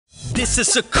This is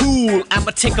so cool, I'ma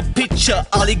take a picture.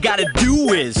 All you gotta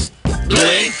do is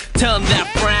blink. Turn that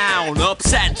frown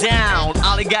upside down.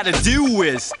 All you gotta do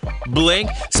is blink.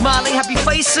 Smiling happy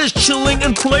faces, chilling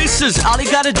in places. All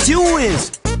you gotta do is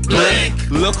blink.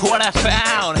 Look what I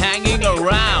found hanging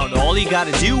around. All you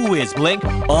gotta do is blink.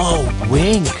 Oh,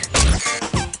 wink.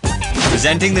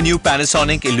 Presenting the new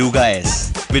Panasonic Iluga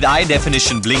S with high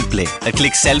definition blink play that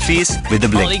clicks selfies with the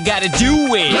blink. All you gotta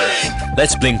do is blink.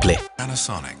 Let's blink play.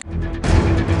 Panasonic.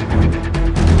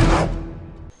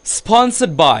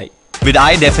 Sponsored by with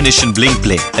high definition blink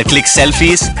play that clicks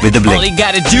selfies with the blink. All you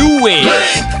gotta do is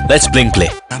blink. Let's blink play.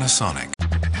 Panasonic.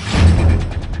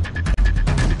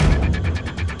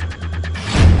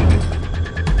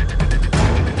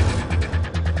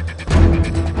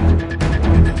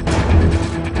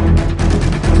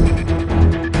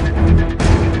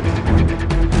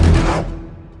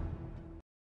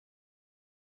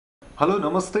 Hello,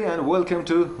 namaste and welcome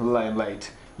to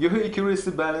Limelight. यो है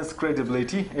accuracy balance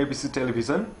credibility ABC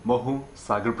television म हुँ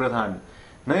सागर प्रधान।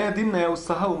 नयाँ दिन नयाँ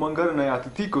उत्साह उमंग र नयाँ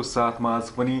अतिथिको साथमा आज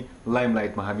पनि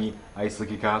लाइमलाइटमा हामी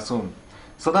आइसकेका छौं।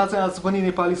 सदा चाहिँ आज पनि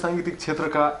नेपाली सांगीतिक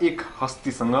क्षेत्रका एक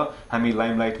हस्तीसँग हामी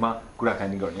लाइमलाइटमा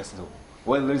कुराकानी गर्नेछौं।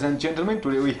 Well, ladies and gentlemen,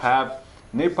 today we have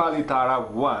Nepali Tara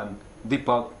 1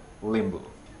 Deepak Limbu.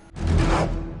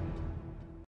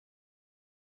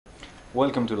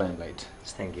 Welcome to Limelight.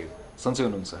 Thank you. सन्चै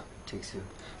हुनुहुन्छ? ठीक छु।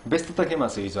 व्यस्तता केमा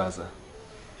छ हिजो आज?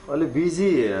 अलि बिजी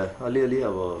अलि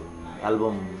अब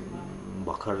एल्बम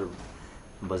भर्खर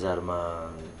बजारमा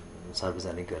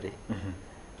सार्वजनिक गरे।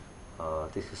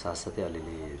 त्यसको साथसाथै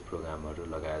अलिअलि प्रोग्रामहरू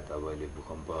लगायत अब अहिले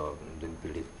भूकम्प जुन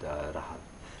पीडित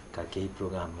राहतका केही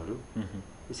प्रोग्रामहरू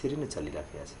यसरी नै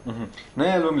चलिराखेको छ।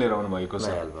 नयाँ एल्बम लिएर आउनु भएको छ?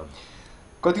 नयाँ एल्बम।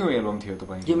 कतिको एल्बम थियो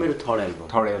तपाईँ? यो मेरो थर्ड एल्बम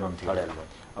थियो। Third album.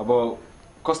 अब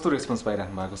कस्तो रेस्पोन्स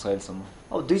पाइराख्नु भएको छ अहिलेसम्म?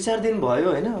 अब 2-4 दिन भयो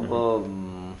हैन, अब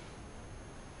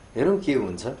हेरौँ के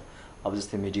हुन्छ। अब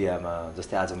जस्तै मिडियामा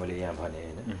जस्तै आज मैले यहाँ भने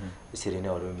हैन, यसरी नै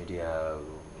अरू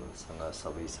मिडियासँग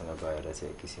सबैसँग गएर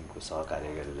चाहिँ किसिमको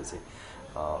सहकार्य गरेर चाहिँ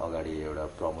अगाडि एउटा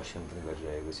प्रमोसन पनि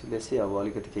गरिरहेको छु। त्यसै अब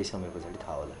अलिकति केही समय पछाडि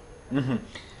थाहा होला।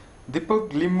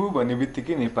 दीपक लिम्बू भन्ने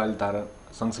बित्तिकै नेपाली तारा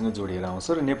सँगसँगै जोडिएर आउँछ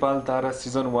र नेपाल तारा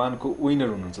सिजन 1 को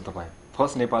विनर हुनुहुन्छ तपाईँ।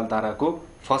 फर्स्ट नेपाल ताराको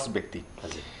फर्स्ट व्यक्ति।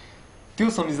 हजुर। त्यो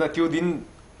सम्झिँदा त्यो दिन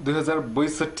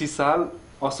 2062 साल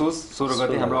असोज 16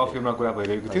 गते हाम्रो अफियरमा कुरा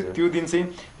भइरहेको थियो। त्यो दिन चाहिँ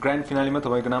ग्रान्ड फिनालेमा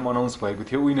तपाईको नाम अनाउन्स भएको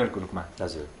थियो विनरको रूपमा।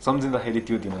 हजुर। सम्झिँदाखेरि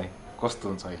त्यो दिनलाई कस्तो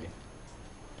हुन्छ अहिले?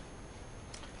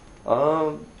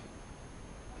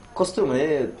 कस्तो भने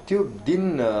त्यो दिन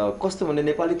कस्तो भने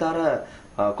नेपाली तारा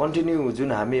कन्टिन्यू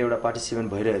जुन हामी एउटा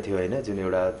पार्टिसिपेन्ट भइरहेको थियो हैन, जुन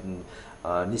एउटा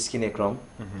निस्किने क्रम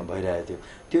भइरहेको थियो,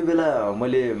 त्यो बेला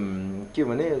मैले के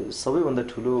भने सबैभन्दा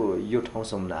ठुलो यो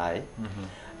ठाउँसम्म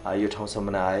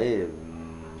आए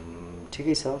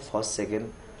ठिकै छ। फर्स्ट सेकेन्ड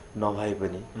नभए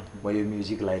पनि म यो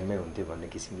म्युजिक लाइनमै हुन्थेँ भन्ने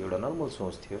किसिमको एउटा नर्मल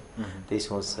सोच थियो। त्यही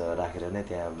सोच राखेर नै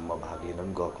त्यहाँ म भाग लिन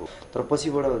पनि गएको। तर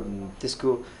पछिबाट त्यसको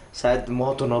सायद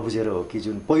महत्त्व नबुझेर हो कि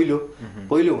जुन पहिलो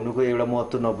हुनुको एउटा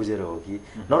महत्त्व नबुझेर हो कि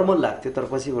नर्मल लाग्थ्यो। तर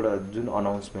पछिबाट जुन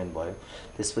अनाउन्समेन्ट भयो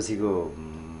त्यसपछिको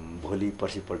भोलि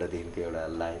पर्सिपल्टदेखिको एउटा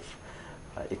लाइफ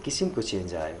एक किसिमको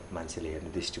चेन्ज आयो। मान्छेले हेर्ने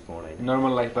दृष्टिकोण हैन,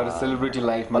 नर्मल लाइफबाट सेलिब्रिटी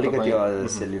लाइफमा अलिकति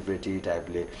सेलिब्रिटी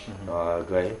टाइपले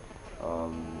गए।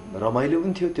 रमाइलो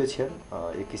पनि थियो त्यो क्षण।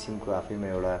 एक किसिमको आफैमा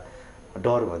एउटा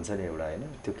डर भन्छ नि एउटा हैन,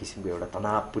 त्यो किसिमको एउटा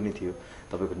तनाव पनि थियो।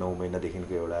 तपाईको 9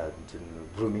 महिनादेखिको एउटा जुन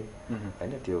ग्रुमिङ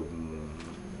हैन, त्यो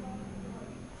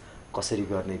कसरी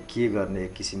गर्ने के गर्ने,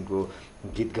 एक किसिमको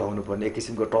गीत गाउनु पर्ने एक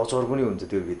किसिमको टर्चर पनि हुन्छ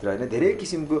त्यो भित्र हैन। धेरै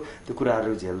किसिमको त्यो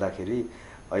कुराहरू झेल्दाखेरि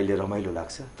अहिले रमाइलो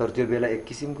लाग्छ। तर त्यो बेला एक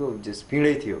किसिमको जस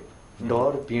पीडै थियो,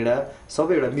 डर पीडा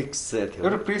सबै एउटा मिक्स थियो।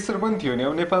 एउटा प्रेसर पनि थियो नि।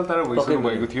 अब नेपाल तारा भइसक्नु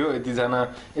भएको थियो, यति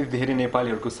धेरै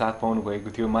नेपालीहरूको साथ पाउनु भएको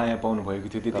थियो, माया पाउनु भएको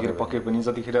थियो। त्यतिखेर पक्कै पनि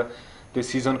जतिखेर त्यो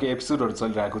सिजनको एपिसोडहरू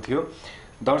चलिरहेको थियो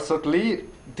दर्शकले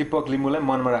दीपक लिम्बूलाई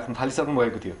मनमा राख्न थालिसक्नु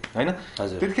भएको थियो हैन।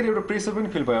 त्यतिखेर एउटा प्रेसर पनि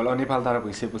फिल भयो होला, नेपाल तारा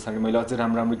भइसके पछाडि मैले अझै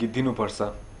राम्रो गीत दिनुपर्छ।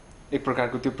 एक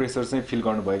प्रकारको त्यो प्रेसर चाहिँ फिल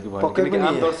गर्नुभएको भयो किनकि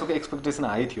आम दर्शकको एक्सपेक्टेसन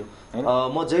हाई थियो हैन।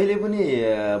 म जहिले पनि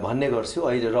भन्ने गर्छु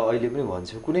अहिले पनि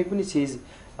भन्छु, कुनै पनि चिज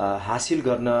हासिल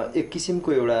गर्न एक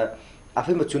किसिमको एउटा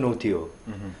आफैमा चुनौती हो।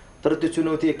 तर त्यो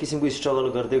चुनौती एक किसिमको स्ट्रगल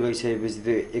गर्दै गइसकेपछि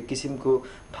त्यो एक किसिमको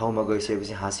ठाउँमा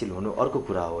गइसकेपछि हासिल हुनु अर्को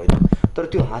कुरा हो हैन। तर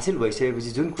त्यो हासिल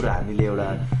भइसकेपछि जुन कुरा हामीले एउटा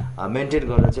मेन्टेन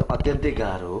गर्न चाहिँ अत्यन्तै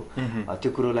गाह्रो हो।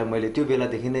 त्यो कुरोलाई मैले त्यो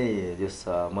बेलादेखि नै जस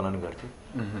मनन गर्थेँ।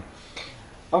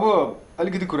 अब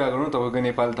अलिकति कुरा गरौँ तपाईको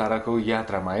नेपाल ताराको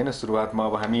यात्रामा हैन। सुरुवातमा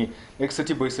अब हामी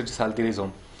 61-62 सालतिरै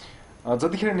जाउँ।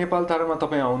 जतिखेर नेपाल तारामा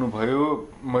तपाईँ आउनुभयो,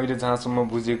 मैले जहाँसम्म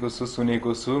बुझेको छु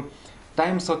सुनेको छु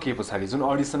टाइम सकिए पछाडि जुन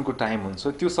अडिसनको टाइम हुन्छ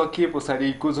त्यो सकिए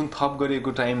पछाडिको जुन थप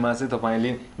गरिएको टाइममा चाहिँ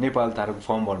तपाईँले नेपाल ताराको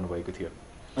फर्म भर्नुभएको थियो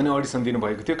अनि अडिसन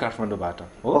दिनुभएको थियो काठमाडौँबाट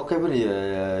हो पक्कै पनि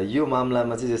यो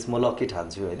मामलामा चाहिँ म लक्की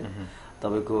ठान्छु होइन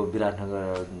तपाईँको विराटनगर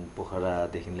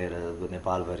पोखरादेखि लिएर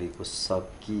नेपालभरिको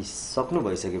सक्नु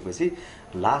भइसकेपछि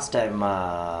लास्ट टाइममा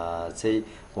चाहिँ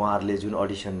उहाँहरूले जुन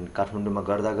अडिसन काठमाडौँमा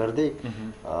गर्दै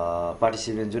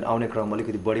पार्टिसिपेन्ट जुन आउने क्रम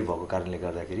अलिकति बढी भएको कारणले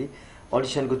गर्दाखेरि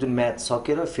अडिसनको जुन म्याच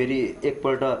सकेर फेरि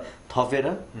एकपल्ट थपेर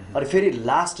अनि फेरि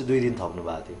लास्ट 2 दिन थप्नु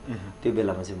भएको थियो त्यो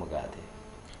बेलामा चाहिँ म गएको थिएँ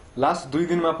लास्ट 2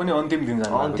 दिनमा पनि अन्तिम दिन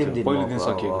पहिलो दिन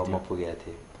सकिएको म पुगेको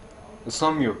थिएँ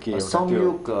संयोग के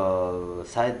संयोग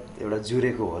सायद एउटा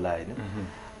जुरेको होला होइन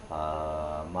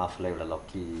म आफूलाई एउटा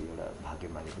लक्की एउटा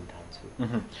भाग्यमानी पनि ठान्छु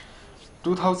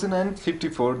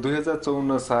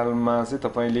 2054 सालमा चाहिँ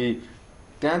तपाईँले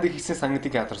त्यहाँदेखि चाहिँ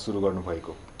साङ्गीतिक यात्रा सुरु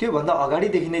गर्नुभएको त्योभन्दा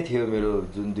अगाडिदेखि नै थियो मेरो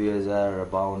जुन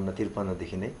 2052-53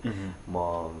 देखि नै म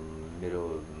मेरो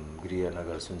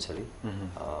गृहनगर सुनसरी म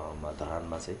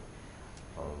धरानमा चाहिँ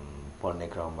पढ्ने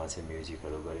क्रममा चाहिँ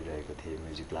म्युजिकहरू गरिरहेको थिएँ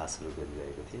म्युजिक क्लासहरू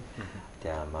गरिरहेको थिएँ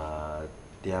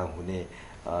त्यहाँ हुने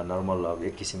नर्मल अब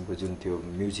एक किसिमको जुन त्यो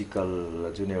म्युजिकल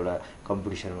जुन एउटा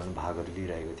कम्पिटिसनमा भागहरू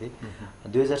लिइरहेको थिएँ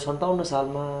 2057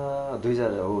 सालमा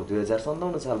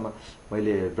 2057 सालमा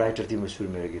मैले ब्राइटर तिम्रो सुर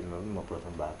मेरो गीतमा पनि म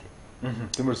प्रथम भएको थिएँ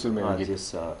तिम्रो सुर मेरो गीत त्यस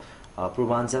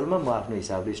पूर्वाञ्चलमा म आफ्नो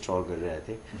हिसाबले स्ट्रल गरिरहेको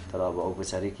थिएँ तर अब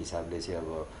औपचारिक हिसाबले चाहिँ अब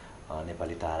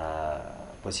नेपाली तारा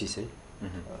पछि चाहिँ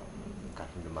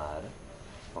काठमाडौँमा आएर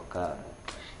पक्का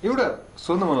एउटा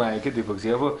सोध्न मन लाग्यो क्या दिपकजी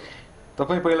अब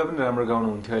तपाईँ पहिला पनि राम्रो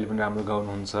गाउनुहुन्थ्यो अहिले पनि राम्रो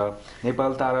गाउनुहुन्छ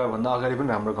नेपाल तारा भन्दा अगाडि पनि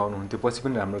राम्रो गाउनुहुन्थ्यो पछि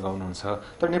पनि राम्रो गाउनुहुन्छ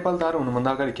तर नेपाल तारा हुनुभन्दा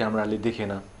अगाडि क्यामेराले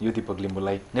देखेन यो दिपक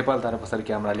लिम्बूलाई नेपाल तारा पछाडि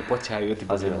क्यामेराले पछ्यायो यो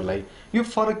दिपक लिम्बूलाई यो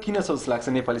फरक किन छ जस्तो लाग्छ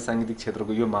नेपाली साङ्गीतिक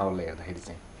क्षेत्रको यो माहौललाई हेर्दाखेरि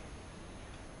चाहिँ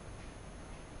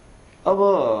अब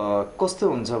कस्तो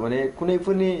हुन्छ भने कुनै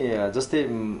पनि जस्तै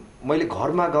मैले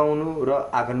घरमा गाउनु र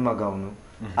आँगनमा गाउनु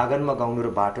र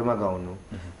बाटोमा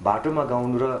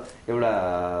गाउनु र एउटा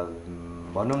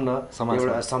भनौँ न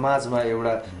एउटा समाजमा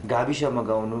एउटा गाविसमा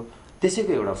गाउनु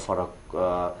त्यसैको एउटा फरक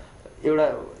एउटा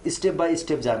स्टेप बाई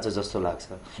स्टेप जान्छ जस्तो लाग्छ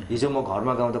हिजो म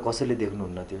घरमा गाउँदा कसैले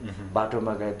देख्नुहुन्न थियो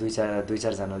बाटोमा गए दुई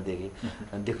चारजनाले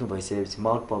देख्नु भइसकेपछि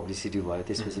माउथ पब्लिसिटी भयो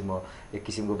त्यसपछि म एक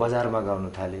किसिमको बजारमा गाउन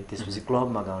थालेँ त्यसपछि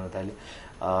क्लबमा गाउन थालेँ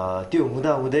त्यो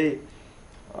हुँदै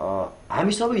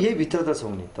हामी सबै यही भित्र त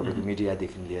छौँ नि तपाईँको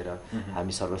मिडियादेखि लिएर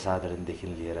हामी सर्वसाधारणदेखि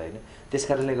लिएर होइन त्यस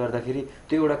कारणले गर्दाखेरि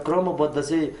त्यो एउटा क्रमबद्ध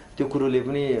चाहिँ त्यो कुरोले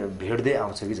पनि भेट्दै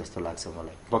आउँछ कि जस्तो लाग्छ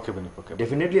मलाई पक्कै पनि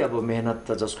डेफिनेटली अब मेहनत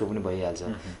त जसको पनि भइहाल्छ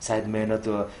सायद मेहनत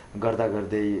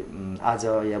गर्दै आज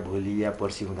या भोलि या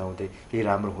पर्सि हुँदै केही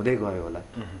राम्रो हुँदै गयो होला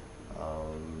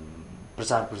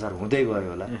प्रचार हुँदै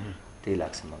गयो होला त्यही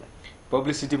लाग्छ मलाई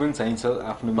पब्लिसिटी पनि चाहिन्छ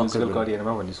आफ्नो म्युजिकल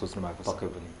करियरमा भन्ने सोच्नु भएको पक्कै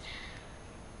पनि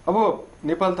अब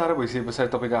नेपाल तारा भइसके पछाडि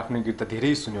तपाईँको आफ्नो गीत त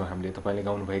धेरै सुन्यौँ हामीले तपाईँले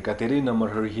गाउनुभएका धेरै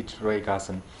नम्बरहरू हिट रहेका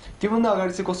छन् त्योभन्दा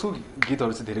अगाडि चाहिँ कसो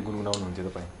गीतहरू चाहिँ धेरै गुनगुनाउनुहुन्थ्यो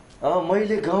तपाईँ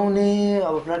मैले गाउने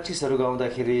अब प्र्याक्टिसहरू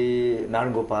गाउँदाखेरि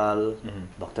नारायण गोपाल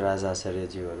भक्तराज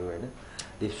आचार्यज्यूहरू होइन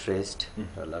दीप श्रेष्ठ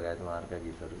लगायत उहाँहरूका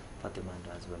गीतहरू फतेमान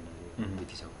राज भन्ने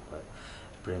बितिसक्नु भयो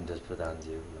प्रेमदास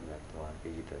प्रधानज्यू लगायत उहाँहरूका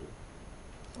गीतहरू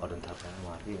अरुण थापा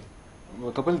उहाँहरूकै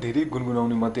तपाईँले धेरै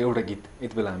गुनगुनाउने मध्ये एउटा गीत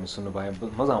यति बेला हामी सुन्नु पाए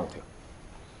मजा आउँथ्यो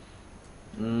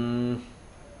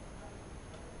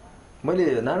मैले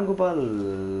नारायण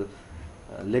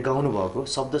गोपालले गाउनु भएको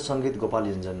शब्द सङ्गीत गोपाल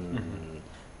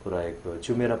योन्जनको रहेको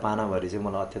चुमेर पानाभरि चाहिँ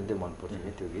मलाई अत्यन्तै मन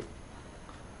पर्थ्यो त्यो गीत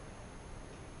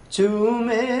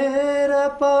चुमेर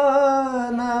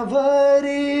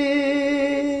पानाभरि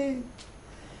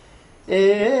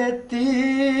यति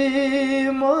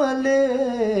म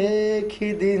लेखिदिन्छु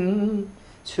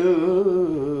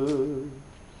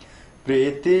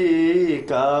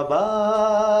प्रीतिका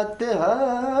बातहरू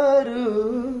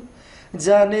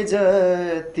जाने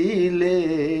जति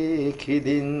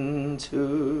लेखिदिन्छु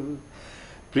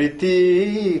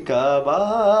प्रीतिका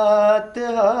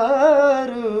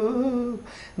बातहरू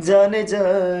जाने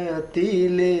जति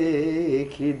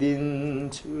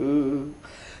लेखिदिन्छु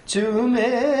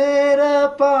चुमेर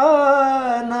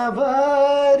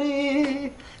पानाभरि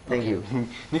थ्याङ्क यू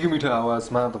निकै मिठो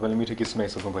आवाजमा तपाईँले मिठो गीत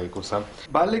सुनाइसक्नु भएको छ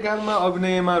बाल्यकालमा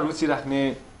अभिनयमा रुचि राख्ने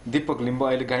दिपक लिम्बू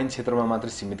अहिले गायन क्षेत्रमा मात्र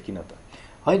सीमित किन त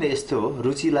होइन यस्तो हो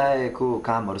रुचि लागेको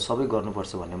कामहरू सबै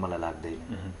गर्नुपर्छ भन्ने मलाई लाग्दैन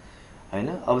होइन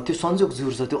अब त्यो संजोग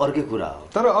जुर्छ त्यो अर्कै कुरा हो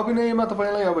तर अभिनयमा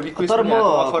तपाईँलाई अब रिक्वेस्ट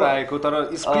अफर आएको तर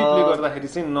स्क्रिप्टले गर्दाखेरि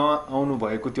चाहिँ नआउनु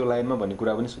भएको त्यो लाइनमा भन्ने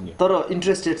कुरा पनि सुन्यो तर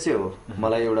इन्ट्रेस्टेड चाहिँ हो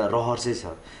मलाई एउटा रहर चाहिँ छ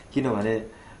किनभने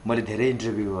मैले धेरै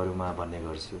इन्टरभ्यूहरूमा भन्ने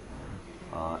गर्छु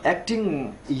एक्टिङ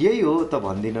यही हो त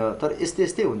भन्दिनँ तर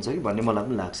यस्तै हुन्छ कि भन्ने मलाई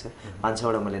पनि लाग्छ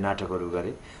 5-6वटा मैले नाटकहरू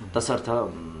गरेँ तसर्थ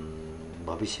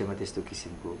भविष्यमा त्यस्तो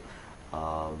किसिमको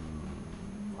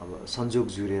अब संजोग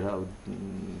जुरेर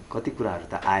कति कुराहरू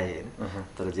त आए हैन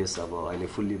तर जस अब अहिले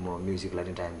फुल्ली म म्युजिकलाई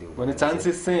नै टाइम दिउँ भने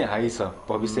चान्सेस चाहिँ हाई छ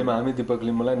भविष्यमा हामी दीपक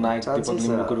लिम्बुलाई नायक दीपक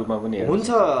लिम्बुको रूपमा पनि हेर्छौँ हुन्छ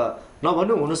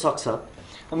नभन्नु हुन सक्छ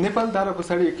नेपाल तारा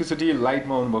पछाडि एकैचोटि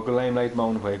लाइटमा आउनुभएको लाइमलाइटमा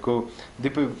आउनुभएको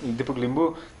दीपक लिम्बू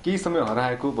केही समय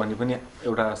हराएको भन्ने पनि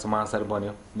एउटा समाचार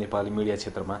बन्यो नेपाली मिडिया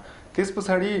क्षेत्रमा त्यस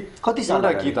पछाडि कति साल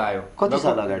गीत आयो कति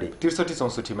साल अगाडि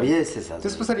 63-64 मा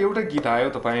त्यस पछाडि एउटा गीत आयो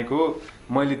तपाईको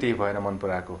मैले त्यही भएर मन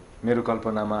पराएको मेरो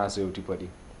कल्पनामा आज एउटी परी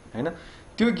हैन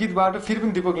त्यो गीतबाट फेरि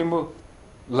पनि दीपक लिम्बू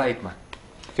लाइटमा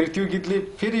फेरि त्यो गीतले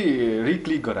फेरि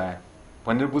रिक्लिक गरायो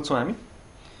भनेर बुझ्छौँ हामी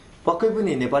पक्कै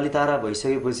पनि नेपाली तारा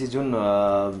भइसकेपछि जुन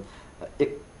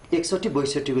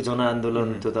 61-62 को जनआन्दोलन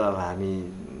त्यो त हामी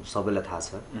सबैलाई थाहा छ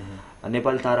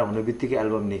नेपाली तारा हुने बित्तिकै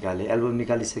एल्बम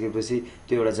निकालिसकेपछि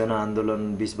त्यो एउटा जनआन्दोलन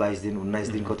 20-22 दिन 19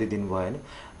 दिन कति दिन भयो हैन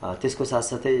त्यसको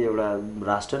साथसाथै एउटा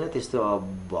राष्ट्र नै त्यस्तो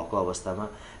भएको अवस्थामा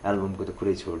एल्बमको त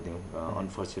कुरै छोड्दिउँ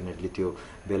अनफर्चुनेटली त्यो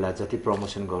बेला जति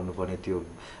प्रमोसन गर्नुपर्ने त्यो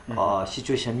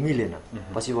सिचुएसन मिलेन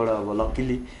पछिबाट अब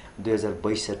लकिली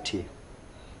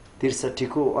 2062-63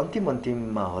 को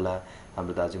अन्तिममा होला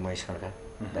हाम्रो दाजु महेश खड्का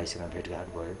दाइसँग भेटघाट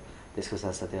भयो त्यसको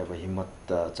साथसाथै अब हिम्मत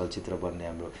चलचित्र बन्ने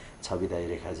हाम्रो छवि दाई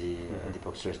रेखाजी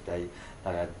दीपक श्रेष्ठ दाई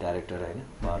लगायत डाइरेक्टर हैन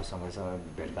उहाँहरूसँग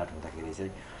भेटघाट हुँदाखेरि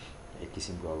चाहिँ एक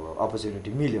किसिमको अब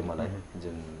अपर्च्युनिटी मिल्यो मलाई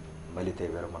जुन मैले त्यही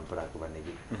भएर मन पराएको भन्ने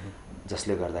गीत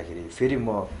जसले गर्दाखेरि फेरि म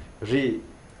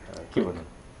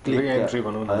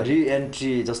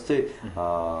रिएन्ट्री जस्तै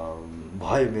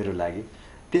भयो मेरो लागि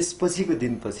त्यसपछिको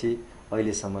दिनपछि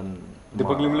अहिलेसम्म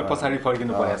दीपक लिम्बुले पछाडि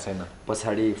फर्किनु परेको छैन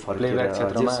पछाडि फर्केर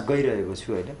गइरहेको छु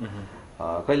हैन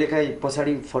कहिलेकाहीँ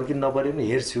पछाडि फर्किनु नपरे पनि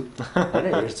हेर्छु हैन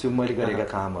हेर्छु मैले गरेका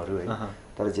कामहरू हैन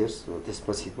तर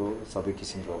त्यसपछिको सबै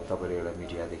किसिमको तपाईले एउटा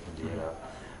मिडियादेखि लिएर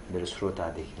मेरो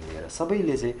श्रोतादेखि लिएर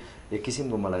सबैले चाहिँ एक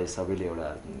किसिमको मलाई सबैले एउटा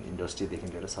इन्डस्ट्रीदेखि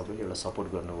लिएर सबैले एउटा सपोर्ट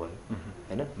गर्नुभयो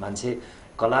हैन मान्छे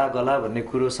कला गला भन्ने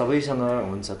कुरो सबैसँग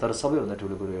हुन्छ तर सबैभन्दा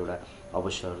ठुलो कुरो एउटा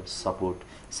अवसर सपोर्ट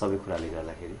सबै कुराले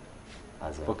गर्दाखेरि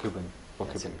पक्कै पनि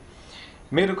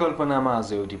मेरो कल्पनामा आज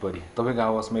एउटी परी तपाईको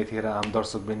आवाजमा यतिखेर आम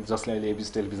दर्शकवृन्द जसले अहिले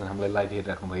एबिसी टेलिभिजन हामीलाई लाइभ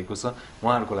हेरिराख्नु भएको छ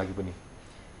उहाँहरूको लागि पनि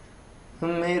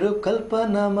मेरो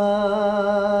कल्पनामा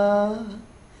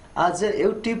आज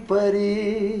एउटी परी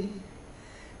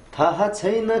थाहा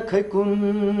छैन खै कुन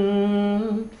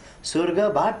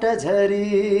स्वर्गबाट झरी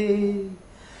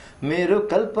मेरो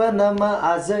कल्पनामा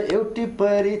आज एउटी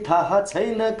परी थाहा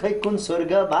छैन खै कुन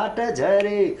स्वर्गबाट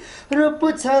झरे रूप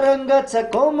छ रङ्ग छ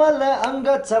कोमल अङ्ग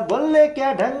छ बोल्ने क्या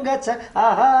ढङ्ग छ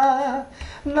आहा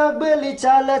नबेली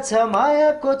चाल छ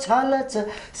मायाको छाल छ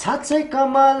साँच्चै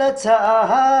कमाल छ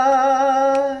आहा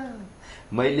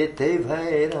मैले त्यही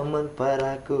भएर मन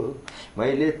पराएको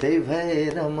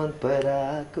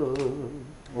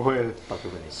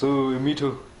सो मिठो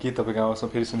गीत तपाईँको आवाजमा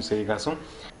फेरि सुनिसकेका छौँ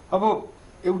अब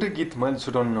एउटा गीत मैले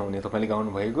छुटाउनु नहुने तपाईँले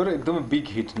गाउनु भएको र एकदमै बिग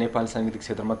हिट नेपाली साङ्गीतिक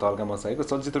क्षेत्रमा तल्का मचाएको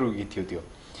चलचित्रको गीत थियो त्यो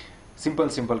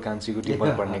सिम्पल कान्छीको टिम्पल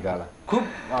पढ्ने गाला खुब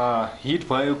हिट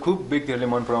भयो खुब व्यक्तिहरूले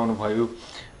मन पराउनु भयो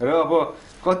र अब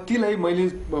कतिलाई मैले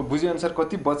बुझेअनुसार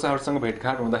कति बच्चाहरूसँग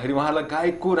भेटघाट हुँदाखेरि उहाँलाई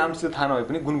गायकको राम्रोसित थाहा नभए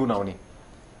पनि गुनगुनाउने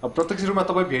अब प्रत्यक्ष रूपमा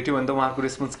तपाईँ भेट्यो भने त उहाँको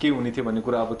रेस्पोन्स के हुने थियो भन्ने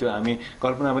कुरा अब त्यो हामी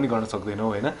कल्पना पनि गर्न सक्दैनौँ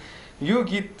होइन यो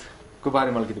गीतको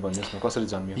बारेमा अलिकति भन्नुहोस् न कसरी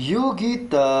जन्मियो यो गीत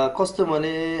कस्तो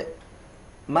भने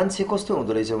मान्छे कस्तो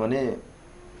हुँदो रहेछ भने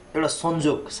एउटा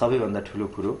संजोग सबैभन्दा ठुलो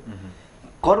कुरो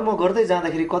कर्म गर्दै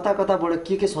जाँदाखेरि कताबाट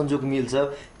के संजोग मिल्छ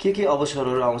के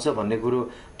अवसरहरू आउँछ भन्ने कुरो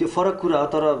त्यो फरक कुरा हो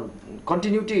तर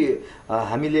कन्टिन्युटी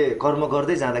हामीले कर्म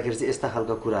गर्दै जाँदाखेरि चाहिँ यस्ता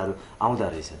खालका कुराहरू आउँदा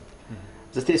रहेछन्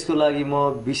जस्तै यसको लागि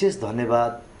म विशेष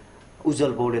धन्यवाद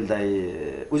उज्जवल पौडेल दाई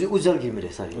उज्जवल घिमिरे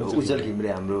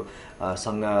हाम्रो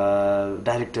सँग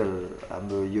डाइरेक्टर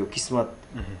हाम्रो यो किस्मत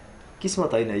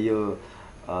होइन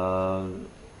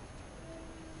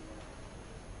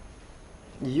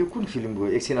यो कुन फिल्मको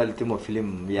एकछिन अलि त्यो म फिल्म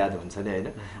याद हुन्छ नि हैन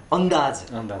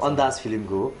अन्दाज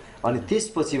फिल्मको हो अनि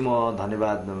त्यसपछि म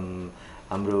धन्यवाद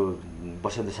हाम्रो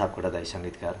बसन्त सापकोटा दाई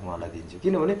संगीतकार उहाँलाई दिन्छु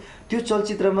किनभने त्यो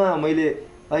चलचित्रमा मैले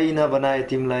ऐना बनाए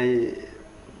तिमीलाई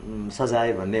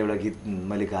सजाए भन्ने एउटा गीत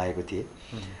मैले गाएको थिएँ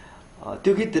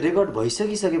त्यो गीत रेकर्ड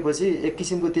भइसकिसकेपछि एक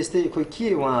किसिमको त्यस्तै खोइ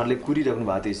के उहाँहरूले कुरिराख्नु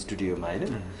भएको थियो स्टुडियोमा हैन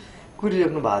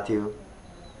कुरिराख्नु भएको थियो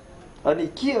अनि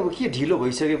के ढिलो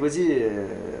भइसकेपछि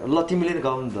ल तिमीले नै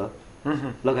गाउनु त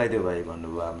लगाइदेऊ भाइ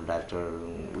भन्नुभयो हाम्रो डाइरेक्टर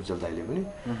उज्जवल दाइले पनि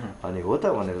अनि हो त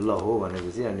भनेर ल हो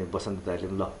भनेपछि अनि बसन्त दाइले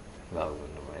पनि ल गाऊ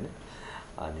भन्नुभयो होइन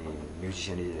अनि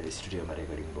म्युजिसियन स्टुडियोमा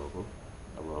रेकर्डिङ भएको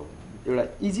अब एउटा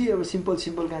इजी अब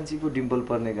सिम्पल कान्छीको डिम्पल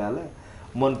पर्ने गाला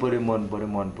मन पर्यो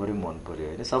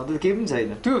होइन शब्द केही पनि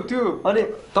छैन त्यो अनि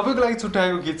तपाईँको लागि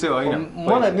छुट्याएको गीत चाहिँ होइन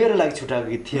मलाई मेरो लागि छुट्याएको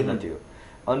गीत थिएन त्यो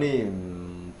अनि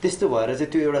त्यस्तो भएर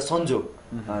चाहिँ त्यो एउटा संजोग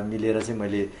मिलेर चाहिँ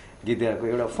मैले गीत गाएको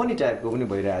एउटा फनी टाइपको पनि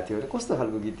भइरहेको थियो कस्तो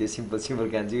खालको गीत थियो सिम्पल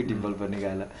कान्छीको डिम्पल पर्ने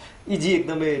गाला इजी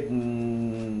एकदमै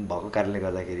भएको कारणले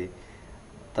गर्दाखेरि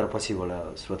तर पछिबाट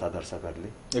श्रोता दर्शकहरूले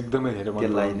एकदमै धेरै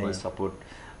त्यसलाई नै सपोर्ट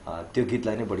त्यो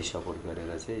गीतलाई नै बढी सपोर्ट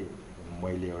गरेर चाहिँ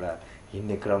मैले एउटा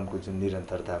हिँड्ने क्रमको जुन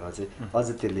निरन्तरतामा चाहिँ अझ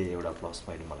त्यसले एउटा प्लस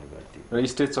पोइन्ट मलाई गर्थ्यो र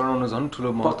स्टेज चढाउनु झन् ठुलो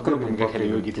महत्त्वपूर्ण भूमिका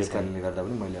खेल्यो यो गीत त्यस कारणले गर्दा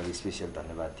पनि मैले अलिक स्पेसियल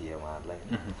धन्यवाद दिएँ उहाँहरूलाई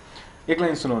एक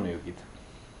लाइन सुनाउनु यो गीत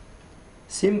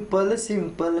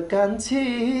सिम्पल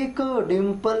कान्छीको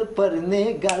डिम्पल पर्ने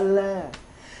गाला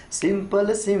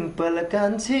सिम्पल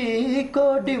कान्छीको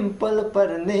डिम्पल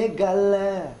पर्ने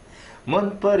गाला मन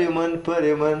पर्यो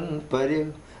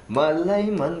मलाई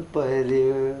मन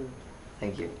पर्यो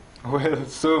थ्याङ्क यू वेल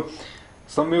सो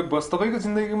संयोगवश तपाईँको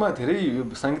जिन्दगीमा धेरै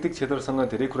साङ्गीतिक क्षेत्रसँग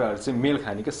धेरै कुराहरू चाहिँ मेल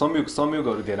खाने क्या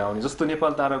संयोगहरू धेरै आउने जस्तो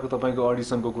नेपाल ताराको तपाईँको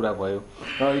अडिसनको कुरा भयो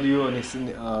र अहिले यो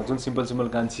जुन सिम्पल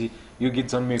कान्छी यो गीत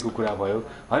जन्मिएको कुरा भयो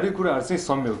हरेक कुराहरू चाहिँ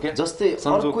संयोग क्या जस्तै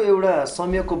अर्को एउटा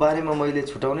संयोगको बारेमा मैले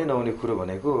छुटाउनै नहुने कुरो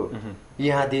भनेको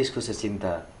यहाँ देशको छ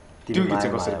चिन्ता त्यो गीत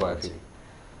चाहिँ कसरी भयो थियो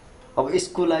अब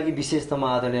यसको लागि विशेष त म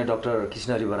आदरणीय डाक्टर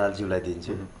कृष्णहरि बरालज्यूलाई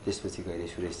दिन्छु त्यसपछि गएर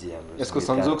सुरेशजी हाम्रो यसको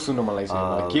संयोग सुन्नु मलाई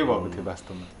के भएको थियो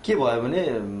वास्तवमा के भयो भने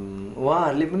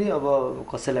उहाँहरूले पनि अब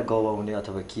कसैलाई गवाउने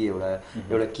अथवा के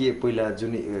एउटा के पहिला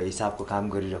जुन हिसाबको काम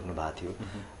गरिराख्नु भएको थियो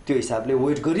त्यो हिसाबले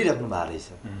वेट गरिराख्नु भएको रहेछ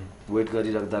वेट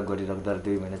गरिराख्दा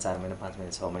 2 महिना 4 महिना 5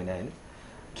 महिना 6 महिना होइन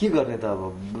के गर्ने त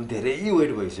अब धेरै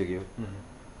वेट भइसक्यो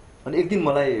अनि एक दिन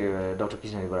मलाई डाक्टर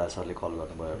कृष्णहरि बराल सरले कल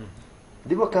गर्नुभयो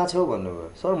दीपक कहाँ छौ भन्नुभयो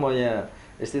सर म यहाँ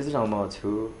यस्तै ठाउँमा छु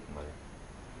भने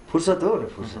फुर्सद हो नि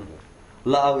फुर्सद हो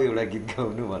ल अब एउटा गीत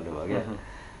गाउनु भन्नुभयो क्या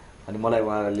अनि मलाई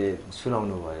उहाँले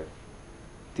सुनाउनु भयो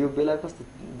त्यो बेला कस्तो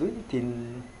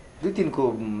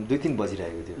 2-3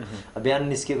 बजिरहेको थियो बिहान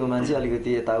निस्केको मान्छे अलिकति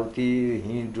यताउति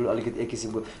हिँडडुल अलिकति एक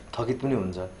किसिमको थकित पनि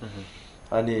हुन्छ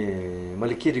अनि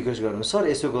मैले के रिक्वेस्ट गर्नु सर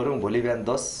यसो गरौँ भोलि बिहान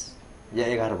 10 या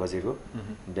 11 बजेको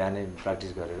बिहानै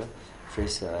प्र्याक्टिस गरेर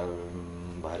फ्रेस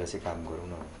भएर चाहिँ काम गरौँ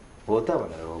न हो त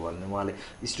भनेर हो भन्नु उहाँले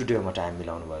स्टुडियोमा टाइम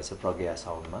मिलाउनु भएछ प्रज्ञा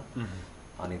साउन्डमा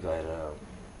अनि गएर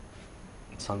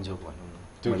संजोग भनौँ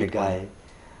न मैले गाएँ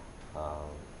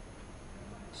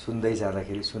सुन्दै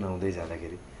जाँदाखेरि सुनाउँदै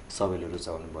जाँदाखेरि सबैले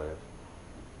रुचाउनु भयो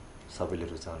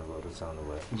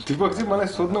दीपकजी मलाई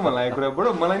सोध्नु मन लागेको कुरा बडो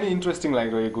मलाई नै इन्ट्रेस्टिङ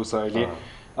लागिरहेको छ अहिले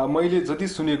मैले जति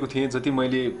सुनेको थिएँ जति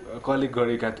मैले कलेक्ट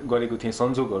गरेको थिएँ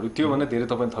संजोगहरू त्योभन्दा धेरै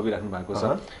तपाईँले थपिराख्नु भएको छ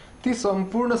ती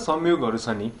सम्पूर्ण संयोगहरू छ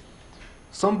नि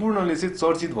सम्पूर्णले चाहिँ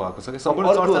चर्चित भएको छ कि सम्पूर्ण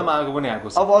चर्चामा आएको पनि आएको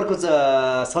छ अब अर्को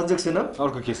संजोग सुन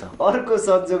अर्को के छ अर्को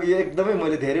संजोग यो एकदमै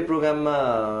मैले धेरै प्रोग्राममा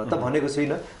त भनेको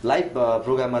छुइनँ लाइभ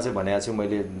प्रोग्राममा चाहिँ भनेको छु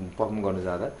मैले पर्फर्म गर्नु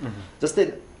जाँदा जस्तै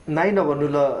नाइ नभन्नु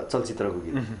ल चलचित्रको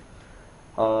गीत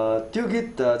त्यो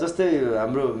गीत जस्तै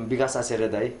हाम्रो विकास आचार्य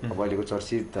दाई अहिलेको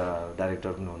चर्चित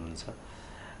डाइरेक्टर पनि हुनुहुन्छ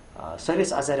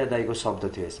शैलेश आचार्य दाईको शब्द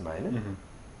थियो यसमा होइन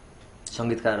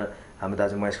सङ्गीतकार हाम्रो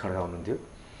दाजु महेश खड्का हुनुहुन्थ्यो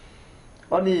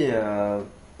अनि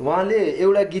उहाँले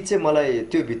एउटा गीत चाहिँ मलाई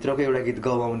त्यो भित्रको एउटा गीत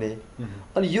गवाउने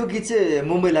अनि यो गीत चाहिँ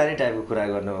मुम्बई लाने टाइपको कुरा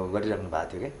गरिराख्नु भएको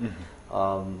थियो क्या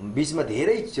बिचमा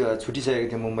धेरै छुटिसकेको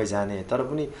थियो मुम्बई जाने तर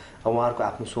पनि उहाँहरूको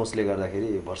आफ्नो सोचले गर्दाखेरि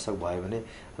वर्षक भयो भने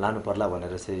लानु पर्ला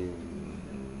भनेर चाहिँ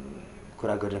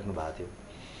कुरा गरिराख्नु भएको थियो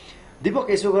दीपक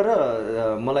यसो गर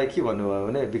मलाई के भन्नुभयो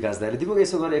भने विकास दाइले दीपक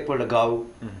यसो गर एकपल्ट गाऊ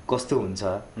कस्तो हुन्छ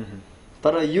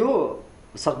तर यो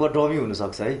सकभर डमी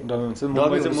हुनसक्छ है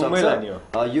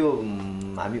यो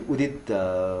हामी उदित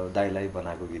दाइलाई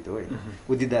बनाएको गीत हो होइन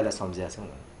उदित दाइलाई सम्झेका छौँ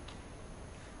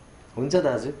हुन्छ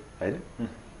दाजु होइन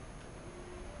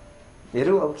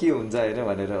हेरौँ अब के हुन्छ होइन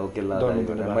भनेर ओके ल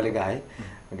मैले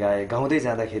गाउँदै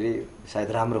जाँदाखेरि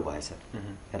सायद राम्रो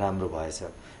भएछ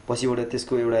पछिबाट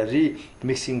त्यसको एउटा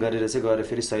रिमिक्सिङ गरेर चाहिँ गएर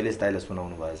फेरि शैलेश दाइलाई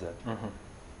सुनाउनु भएछ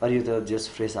अनि यो त जस्ट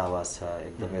फ्रेस आवाज छ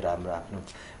एकदमै राम्रो आफ्नो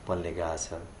पनले गएको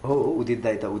छ हो उदित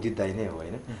दाई त उदित दाई नै हो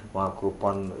होइन उहाँको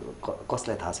पन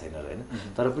कसलाई थाहा छैन होइन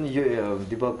तर पनि यो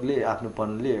दीपकले आफ्नो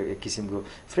पनले एक किसिमको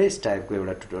फ्रेस टाइपको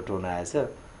एउटा टोन आएछ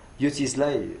यो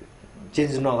चिजलाई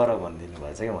चेन्ज नगर भनिदिनु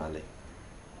भएछ क्या उहाँले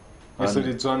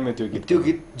यसरी जन्म्यो त्यो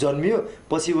गीत जन्मियो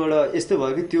पछिबाट यस्तो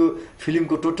भयो कि त्यो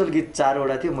फिल्मको टोटल गीत 4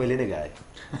 वटा थियो मैले नै गाएँ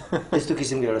यस्तो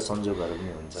किसिमको एउटा संजोगहरू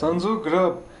पनि हुन्छ संजोग र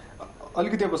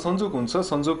अलिकति अब संजोग हुन्छ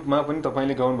संजोगमा पनि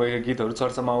तपाईँले गाउनुभएका गीतहरू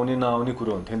चर्चामा आउने नआउने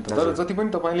कुरो हुन्थ्यो नि त तर जति पनि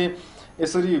तपाईँले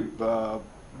यसरी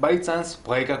बाई चान्स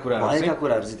भएका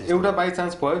कुराहरू एउटा बाई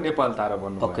चान्स भयो नेपाल तारा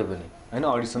भन्नु पक्कै पनि हैन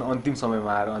अडिसन अन्तिम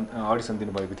समयमा आएर अडिसन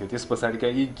दिनुभएको थियो त्यस पछाडिका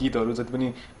यी गीतहरू जति पनि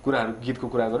कुराहरू गीतको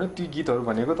कुरा गर्यो ती गीतहरू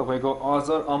भनेको तपाईँको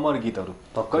अजर अमर गीतहरू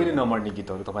कहिले नमर्ने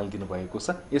गीतहरू तपाईँले दिनुभएको छ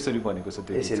यसरी भनेको छ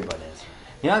त्यो यसरी भनेको छ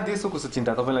यहाँ देशको कस्तो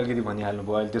चिन्ता तपाईँले अलिकति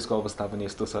भनिहाल्नुभयो अहिले देशको अवस्था पनि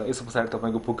यस्तो छ यस पछाडि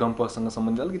तपाईँको भूकम्पसँग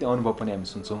सम्बन्धित अलिकति अनुभव पनि हामी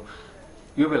सुन्छौँ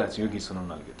यो बेला चाहिँ यो गीत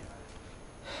सुनाउन अलिकति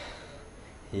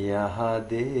यहाँ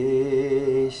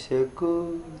देशको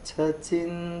छ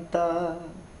चिन्ता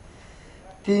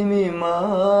तिमी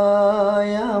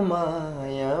माया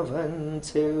माया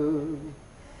भन्छौ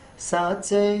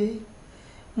साँच्चै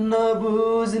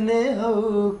नबुझ्ने हौ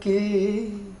कि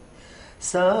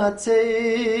साँच्चै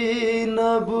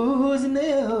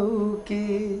नबुझ्ने हौ कि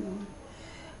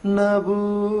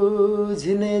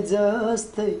नबुझ्ने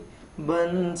जस्तै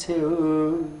बन्छौ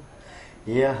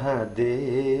यहाँ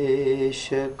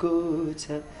देशको छ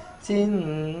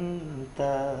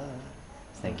चिन्ता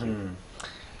थ्याङ्क यू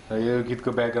यो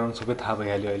गीतको ब्याकग्राउन्ड सबै थाहा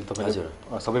भइहाल्यो अहिले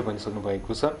तपाईँले सबै भनिसक्नु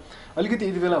भएको छ अलिकति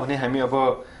यति बेला भने हामी अब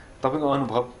तपाईँको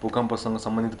अनुभव भूकम्पसँग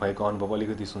सम्बन्धित भएको अनुभव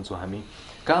अलिकति सुन्छौँ हामी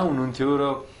कहाँ हुनुहुन्थ्यो र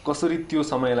कसरी त्यो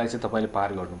समयलाई चाहिँ तपाईँले पार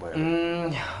गर्नुभयो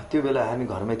त्यो बेला हामी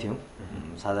घरमै थियौँ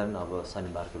साधारण अब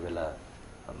शनिबारको बेला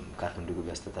काठमाडौँको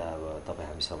व्यस्तता अब तपाईँ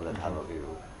हामी सबैलाई थाहा भएको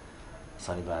हो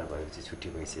शनिबार भएपछि छुट्टी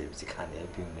भइसकेपछि खाने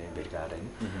पिउने बेलुका होइन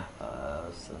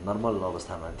नर्मल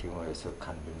अवस्थामा थियौँ यसो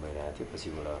खानपिन भइरहेको थियो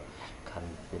पछिबाट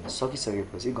खानपिन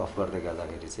सकिसकेपछि गफ गर्दै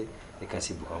गर्दाखेरि चाहिँ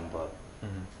एक्कासी भूकम्प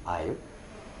आयो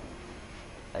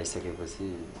आइसकेपछि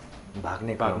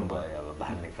भाग्ने क्रम भयो अब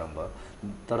भाग्ने क्रम भयो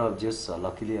तर जस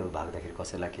लकिली अब भाग्दाखेरि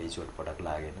कसैलाई केही चोटपटक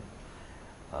लागेन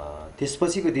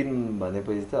त्यसपछिको दिन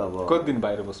भनेपछि त अब कति दिन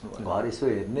बाहिर बस्नु घर यसो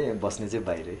हेर्ने बस्ने चाहिँ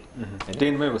बाहिरै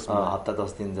ट्रेनमै बस्नु हप्ता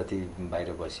 10 दिन जति बाहिर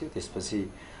बस्यो त्यसपछि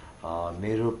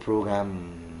मेरो प्रोग्राम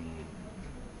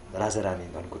राजारानी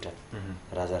धनकुटा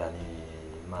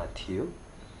राजारानीमा थियो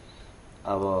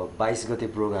अब 22 गते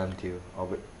प्रोग्राम थियो अब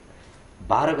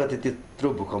 12 गते त्यत्रो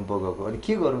भूकम्प गएको अनि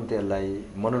के गरौँ त्यसलाई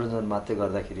मनोरञ्जन मात्रै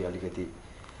गर्दाखेरि अलिकति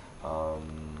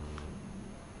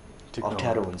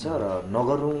अप्ठ्यारो हुन्छ र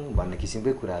नगरौँ भन्ने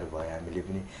किसिमकै कुराहरू भयो हामीले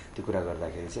पनि त्यो कुरा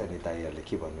गर्दाखेरि चाहिँ अनि दाइहरूले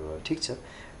के भन्नुभयो ठिक छ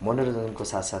मनोरञ्जनको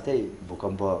साथसाथै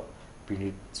भूकम्प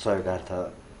पीडित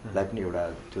सहयोगार्थलाई पनि एउटा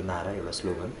त्यो नारा एउटा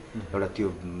स्लोगन एउटा त्यो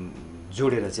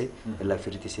जोडेर चाहिँ यसलाई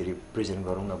फेरि त्यसरी प्रेजेन्ट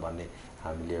गरौँ न भन्ने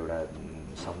हामीले एउटा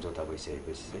सम्झौता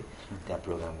भइसकेपछि चाहिँ त्यहाँ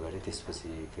प्रोग्राम गरेँ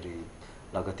त्यसपछि फेरि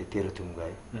लगत्तै तेह्रथुम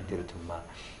गएँ तेह्रथुममा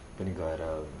पनि गएर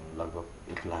लगभग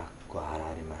 1 लाखको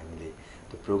हाराहारीमा हामीले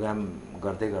त्यो प्रोग्राम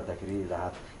गर्दै गर्दाखेरि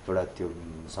राहत एउटा त्यो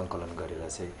सङ्कलन गरेर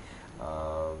चाहिँ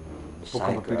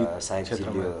सायक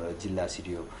जिल्ला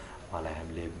सिडिओलाई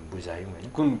हामीले बुझायौँ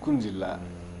होइन कुन जिल्ला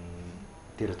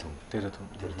तेह्रथुम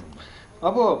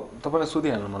अब तपाईँलाई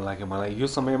सोधिहाल्नु मन लाग्यो मलाई यो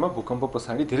समयमा भूकम्प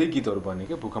पछाडि धेरै गीतहरू बने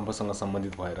क्या भूकम्पसँग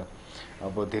सम्बन्धित भएर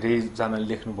अब धेरैजनाले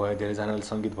लेख्नुभयो धेरैजनाले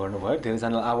सङ्गीत भर्नुभयो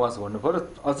धेरैजनाले आवाज भर्नुभयो र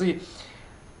अझै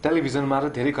टेलिभिजनमा र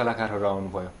धेरै कलाकारहरू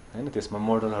आउनुभयो होइन त्यसमा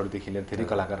मोडलहरूदेखि लिएर धेरै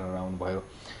कलाकारहरू आउनुभयो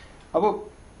अब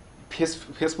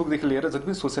फेसबुकदेखि लिएर जति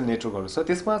पनि सोसियल नेटवर्कहरू छ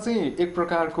त्यसमा चाहिँ एक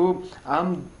प्रकारको आम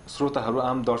श्रोताहरू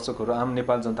आम दर्शकहरू आम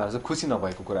नेपाल जनताहरू चाहिँ खुसी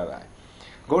नभएको कुराहरू आयो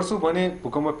गर्छु भने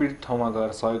भूकम्प पीडित ठाउँमा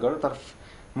गएर सहयोग गर तर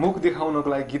मुख देखाउनको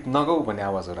लागि गीत नगाऊ भन्ने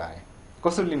आवाजहरू आए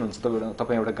कसरी लिनुहुन्छ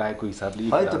तपाईँ एउटा गायकको हिसाबले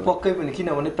है त पक्कै पनि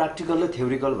किनभने प्र्याक्टिकल र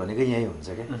थ्योरिकल भनेको यही हुन्छ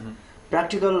क्या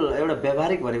प्र्याक्टिकल एउटा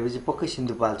व्यावहारिक भनेपछि पक्कै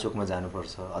सिन्धुपाल्चोकमा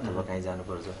जानुपर्छ अथवा कहीँ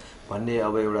जानुपर्छ भन्ने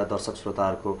अब एउटा दर्शक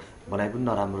श्रोताहरूको भनाइ पनि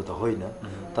नराम्रो त होइन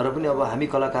तर पनि अब हामी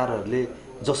कलाकारहरूले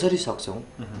जसरी सक्छौँ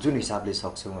जुन हिसाबले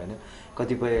सक्छौँ होइन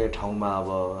कतिपय ठाउँमा अब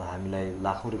हामीलाई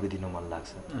लाखौँ रुपियाँ दिन मन लाग्छ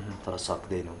तर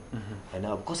सक्दैनौँ होइन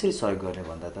अब कसरी सहयोग गर्ने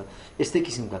भन्दा त यस्तै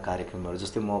किसिमका कार्यक्रमहरू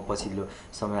जस्तै म पछिल्लो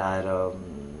समय आएर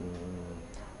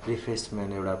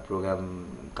रिफ्रेसमेन्ट एउटा प्रोग्राम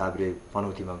काभ्रे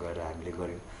पनौतीमा गएर हामीले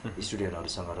गऱ्यौँ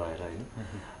स्टुडेन्टहरूसँग रहेर होइन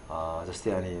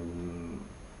जस्तै अनि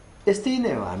यस्तै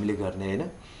नै हो हामीले गर्ने होइन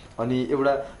अनि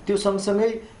एउटा त्यो सँगसँगै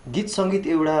गीत सङ्गीत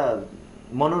एउटा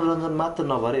मनोरञ्जन मात्र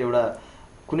नभएर एउटा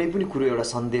कुनै पनि कुरो एउटा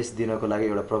सन्देश दिनको लागि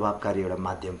एउटा प्रभावकारी एउटा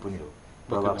माध्यम पनि हो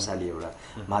प्रभावशाली एउटा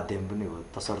माध्यम पनि हो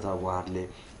तसर्थ उहाँहरूले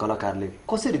कलाकारले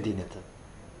कसरी दिने त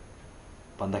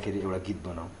भन्दाखेरि एउटा गीत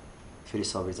बनाऊ फेरि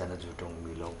सबैजना जुटौँ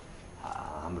मिलौँ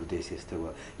हाम्रो देश यस्तो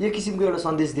भयो यो किसिमको एउटा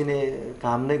सन्देश दिने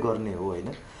काम नै गर्ने हो होइन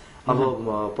अब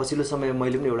पछिल्लो समय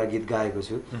मैले पनि एउटा गीत गाएको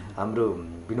छु हाम्रो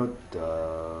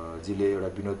विनोदजीले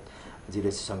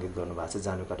सङ्गीत गर्नुभएको छ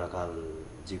जानुका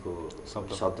ढकालजीको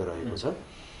शब्द रहेको छ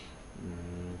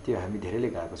त्यो हामी धेरैले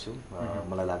गाएको छौँ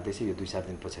मलाई लाग्दैछ यो 2-4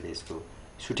 दिन पछाडि यसको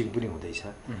सुटिङ पनि हुँदैछ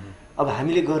अब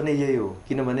हामीले गर्ने यही हो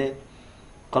किनभने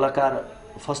कलाकार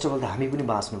फर्स्ट अफ अल त हामी पनि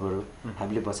बाँच्नु पऱ्यो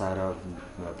हामीले बचाएर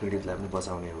पीडितलाई पनि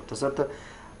बचाउने हो तसर्थ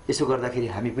यसो गर्दाखेरि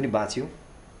हामी पनि बाँच्यौँ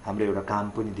हाम्रो एउटा काम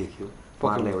पनि देखियो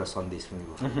उहाँहरूलाई एउटा सन्देश पनि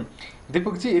भयो।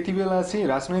 दीपकजी यति बेला चाहिँ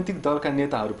राजनैतिक दलका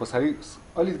नेताहरू पछाडि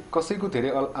अलि कसैको धेरै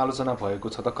आलोचना भएको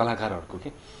छ त कलाकारहरूको कि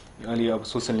अलि अब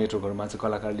सोसियल नेटवर्कहरूमा चाहिँ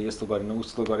कलाकारले यस्तो गरेन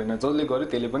उस्तो गरेन जसले गर्यो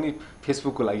त्यसले पनि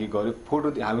फेसबुकको लागि गर्यो फोटो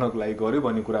हाल्नको लागि गर्यो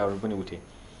भन्ने कुराहरू पनि उठे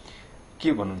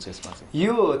के भन्नुहुन्छ यसमा चाहिँ?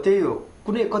 यो त्यही हो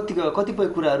कुनै कतिपय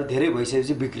कुराहरू धेरै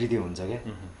भइसकेपछि विकृति हुन्छ क्या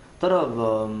तर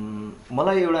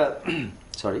मलाई एउटा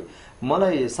सरी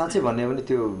मलाई साँच्चै भन्ने भने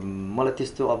त्यो मलाई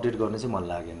त्यस्तो अपडेट गर्न चाहिँ मन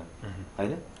लागेन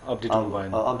हैन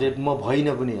अपडेट म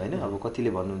भइन पनि हैन अब कतिले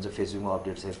भन्नुहुन्छ फेसबुकमा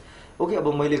अपडेट छ ओके अब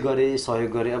मैले गरेँ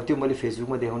सहयोग गरेँ अब त्यो मैले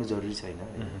फेसबुकमा देखाउनु जरुरी छैन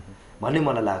भन्ने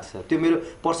मलाई लाग्छ त्यो मेरो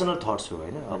पर्सनल थट्स हो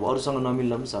हैन अब अरूसँग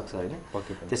नमिल्न पनि सक्छ हैन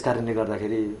त्यस कारणले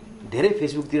गर्दाखेरि धेरै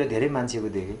फेसबुकतिर धेरै मान्छेको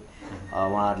देखेँ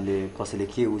उहाँहरूले कसैले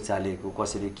के उचालेको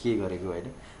कसैले के गरेको हैन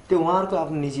त्यो उहाँहरूको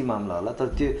आफ्नो निजी मामला होला तर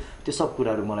त्यो सब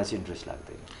कुराहरू मलाई चाहिँ इन्ट्रेस्ट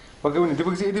लाग्दैन। पक्कै पनि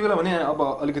दीपकजी यति बेला भने अब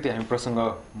अलिकति हामी प्रसङ्ग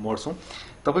मोड्छौँ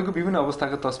तपाईँको विभिन्न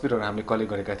अवस्थाका तस्बिरहरू हामीले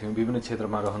कलेक्ट गरेका थियौँ विभिन्न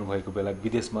क्षेत्रमा रहनुभएको बेला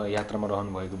विदेशमा यात्रामा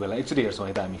रहनुभएको बेला एकचोटि हेर्छौँ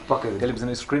है त हामी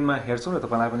टेलिभिजन स्क्रिनमा हेर्छौँ र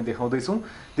तपाईँलाई पनि देखाउँदैछौँ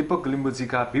दीपक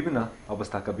लिम्बुजीका विभिन्न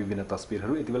अवस्थाका विभिन्न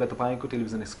तस्बिरहरू यति बेला तपाईँको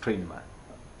टेलिभिजन स्क्रिनमा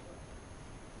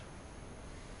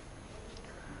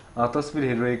तस्बिर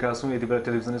हेरिरहेका छौँ यति बेला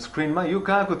टेलिभिजन स्क्रिनमा। यो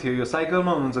कहाँको थियो? यो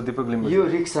साइकलमा हुनुहुन्छ दीपक लिम्बु? यो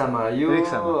रिक्सामा यो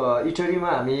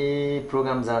इटरीमा हामी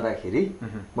प्रोग्राम जाँदाखेरि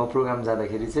म प्रोग्राम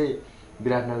जाँदाखेरि चाहिँ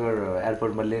विराटनगर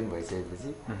एयरपोर्टमा ल्यान्ड भइसकेपछि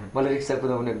मलाई रिक्सा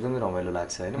कुदाउनु एकदमै रमाइलो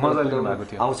लाग्छ होइन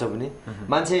आउँछ पनि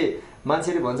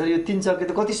मान्छेले भन्छ यो 3 चक्के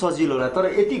त कति सजिलो होला तर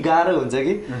यति गाह्रो हुन्छ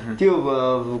कि त्यो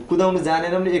कुदाउनु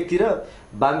जानेर पनि एकतिर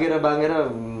बाङ्गेर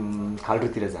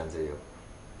खाल्टोतिर जान्छ। यो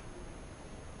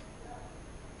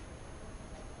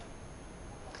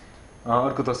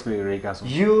अर्को तस्बिर हेरिरहेका छौँ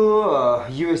यो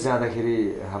युएस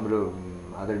जाँदाखेरि हाम्रो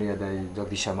आदरणीय दाई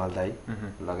जगदीश समाल दाई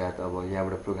लगायत अब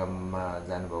यहाँबाट प्रोग्राममा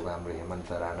जानुभएको हाम्रो हेमन्त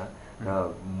राणा र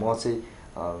म चाहिँ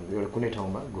एउटा कुनै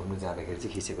ठाउँमा घुम्नु जाँदाखेरि चाहिँ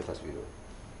खिचेको तस्बिर हो।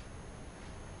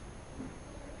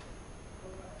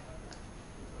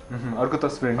 अर्को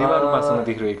तस्बिर निमारुमासँग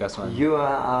देखिरहेका छौँ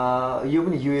यो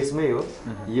पनि युएसमै हो।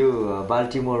 यो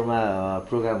बाल्टिमोरमा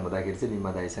प्रोग्राम हुँदाखेरि चाहिँ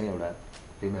निमा दाईसँग एउटा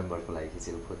रिमेम्बरको लागि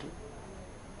खिचेको फोटो।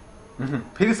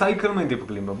 फेरि साइकलमै दीपक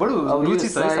लिम्बु बडो रुचि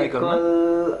छ साइकलमा।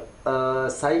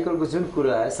 साइकलको जुन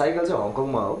कुरा साइकल चाहिँ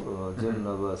हङकङमा हो जुन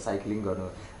अब साइक्लिङ गर्नु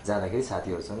जाँदाखेरि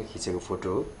साथीहरूसँग खिचेको फोटो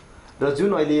हो र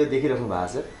जुन अहिले यो देखिराख्नु भएको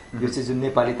छ यो चाहिँ जुन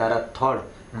नेपाली तारा 3rd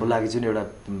को लागि जुन एउटा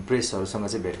प्रेसहरूसँग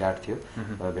चाहिँ भेटघाट थियो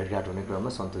भेटघाट हुने क्रममा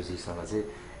सन्तोषजीसँग चाहिँ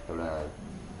एउटा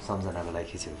सम्झनाको लागि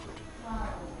खिचेको फोटो।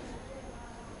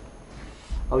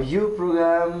 अब यो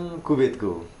प्रोग्राम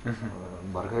कुवेतको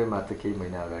भर्खरै मात्र केही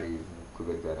महिना अगाडि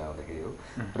कुवेत गएर आउँदाखेरि हो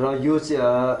र यो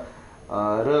चाहिँ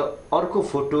र अर्को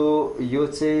फोटो यो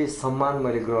चाहिँ सम्मान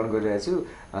मैले ग्रहण गरिरहेको छु।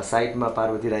 साइडमा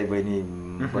पार्वती राई बहिनी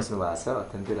बस्नु भएको छ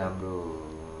अत्यन्तै राम्रो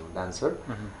डान्सर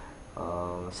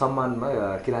सम्मानमा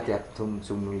किराँती आक्थुम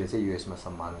चुम्नुङले चाहिँ युएसमा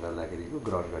सम्मान गर्दाखेरिको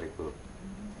ग्रहण गरेको।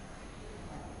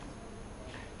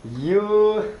 यो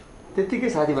त्यतिकै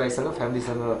साथीभाइसँग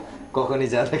फ्यामिलीसँग ककनी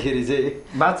जाँदाखेरि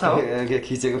चाहिँ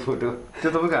खिचेको फोटो। त्यो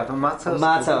तपाईँको हातमा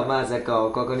माछा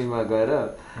ककनीमा गएर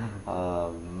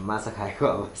माछा खाएको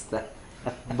अवस्था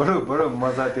बडो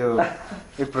मजा त्यो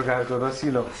एक प्रकारको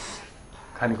रसिलो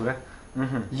खानेकुरा।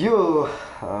 यो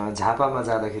झापामा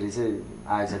जाँदाखेरि चाहिँ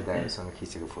आयोजक दाइहरूसँग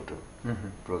खिचेको फोटो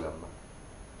प्रोग्राममा।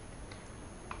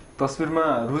 तस्बिरमा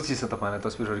रुचि छ तपाईँलाई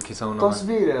तस्बिरहरू खिचाउन?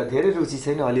 तस्बिर धेरै रुचि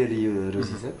छैन अलिअलि यो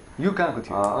रुचि छ। यो कहाँको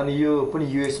थियो? अनि यो पनि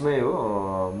युएसमै हो।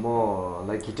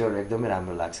 मलाई गिटार एकदमै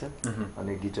राम्रो लाग्छ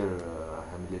अनि गिटार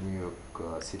हामीले न्युयोर्क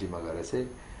सिटीमा गएर चाहिँ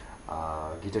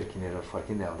गिटार किनेर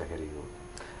फर्किँदै आउँदाखेरि हो।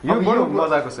 यो बडो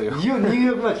मजाको छ। यो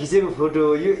न्युयोर्कमा खिचेको फोटो।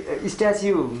 यो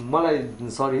स्ट्याच्यु मलाई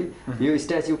सरी यो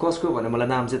स्ट्याच्यु कसको भने मलाई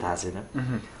नाम चाहिँ थाहा छैन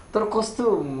तर कस्तो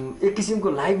एक किसिमको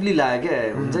लाइभली लाग्यो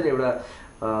क्या हुन्छ नि एउटा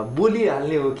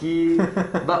बोलिहाल्ने हो कि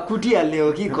बा कुटिहाल्ने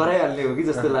हो कि कराइहाल्ने हो कि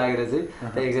जस्तो लागेर चाहिँ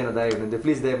त्यहाँ एकजना दाइ हुनुहुन्थ्यो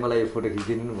प्लिज दाइ मलाई यो फोटो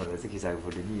खिचिदिनु भनेर चाहिँ खिचाएको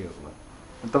फोटो न्युयोर्कमा।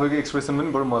 तपाईँको एक्सप्रेसन पनि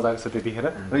बडो मजाको छ त्यतिखेर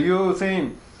र यो चाहिँ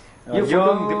यो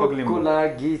फोटोको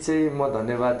लागि चाहिँ म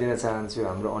धन्यवाद दिन चाहन्छु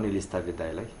हाम्रो अनिल स्थापित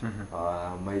दाइलाई।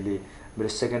 मैले मेरो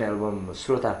सेकेन्ड एल्बम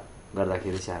श्रोता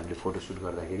गर्दाखेरि चाहिँ हामीले फोटोसुट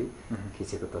गर्दाखेरि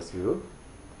खिचेको तस्बिर हो।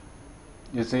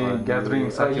 यो चाहिँ ग्यादरिङ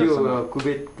यो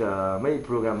कुवेतमै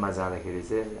प्रोग्राममा जाँदाखेरि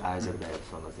चाहिँ आयोजक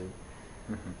दाइहरूसँग चाहिँ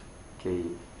केही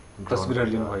तस्बिरहरू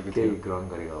लिनुभएको केही ग्रहण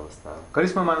गरेको अवस्था।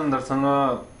 करिश्मा मानन्दरसँग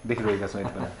देखिरहेका छौँ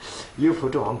यो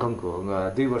फोटो हङकङको हो।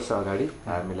 2 वर्ष अगाडि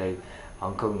हामीलाई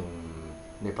हङकङ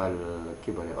नेपाल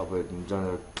के भन्यो अब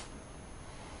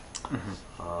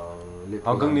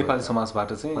हङकङ नेपाली समाजबाट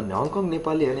चाहिँ हङकङ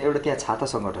नेपाली होइन एउटा त्यहाँ छाता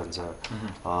सङ्गठन छ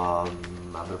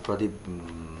हाम्रो प्रदीप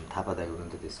थापा दाइ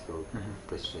हुनुहुन्थ्यो त्यसको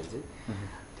प्रेसिडेन्ट चाहिँ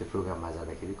त्यो प्रोग्राममा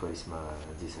जाँदाखेरि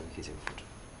करिश्माजीसँग खिचेको फोटो।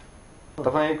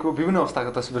 तपाईँको विभिन्न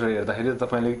अवस्थाको तस्बिरहरू हेर्दाखेरि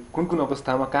तपाईँले कुन कुन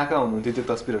अवस्थामा कहाँ हुनुहुन्थ्यो त्यो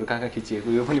तस्बिरहरू कहाँ खिचिएको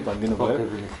यो पनि भनिदिनु भयो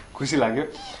खुसी लाग्यो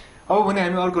अब भने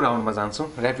हामी अर्को राउन्डमा जान्छौँ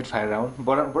ऱ्यापिड फायर राउन्ड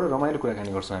बडो रमाइलो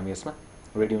कुराकानी गर्छौँ हामी यसमा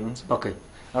रेडी हुनुहुन्छ okay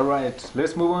Alright,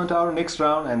 let's move on to our next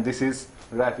round and this is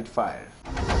rapid fire.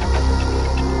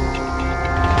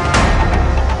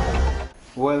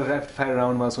 Well, rapid fire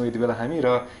round मा छौँ यति बेला हामी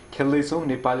र खेल्दैछौँ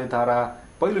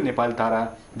पहिलो नेपाली तारा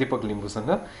दीपक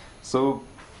लिम्बूसँग सो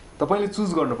तपाईँले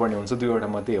चुज गर्नुपर्ने हुन्छ दुईवटा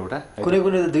मध्ये एउटा कुनै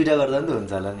कुनै त दुईटा गर्दा पनि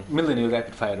हुन्छ होला नि मिल्दैन यो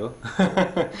ऱ्यापिड फायर हो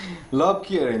लभ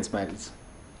कि अरेन्ज म्यारेज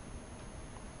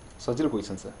सजिलो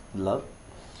क्वेसन छ लभ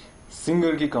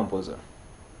सिङ्गर कि कम्पोजर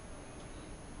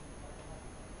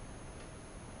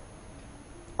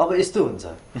अब यस्तो हुन्छ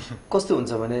कस्तो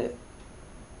हुन्छ भने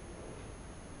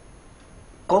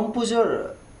कम्पोजर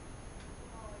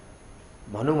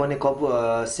भनौँ भने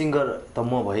सिङ्गर त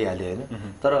म भइहालेँ होइन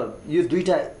तर यो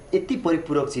दुईटा यति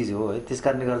परिपूरक चिज हो है त्यस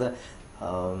कारणले गर्दा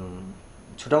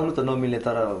छुटाउनु त नमिल्ने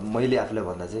तर मैले आफूलाई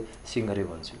भन्दा चाहिँ सिङ्गरै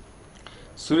भन्छु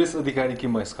सुरेश अधिकारी कि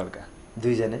महेश खड्का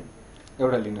दुईजनै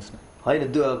एउटा लिनुहोस् न होइन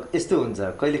यस्तो हुन्छ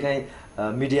कहिलेकाहीँ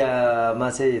मिडियामा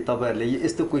चाहिँ तपाईँहरूले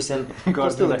यस्तो क्वेसन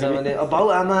कस्तो हुन्छ भने बाउ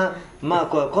आमामा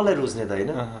कसलाई रोज्ने त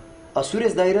होइन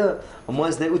सुरेश दाई र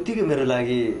महेश दाई उत्तिकै मेरो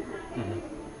लागि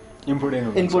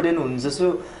इम्पोर्टेन्ट हुन्छ so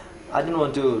I don't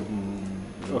want to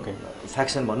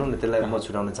fraction भनौँ न त्यसलाई म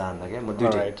छुटाउन चाहन्न क्या म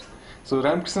दुईटै सो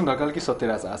रामकृष्ण ढकाल कि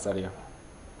सत्यराज आचार्य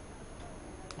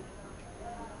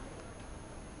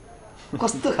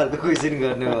कस्तो खालको क्वेसन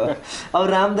गर्ने हो अब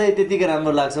राम दाई त्यतिकै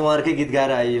राम्रो लाग्छ उहाँहरूकै गीत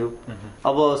गाएर आइयो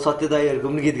अब सत्य दाईहरूको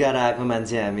पनि गीत गाएर आएको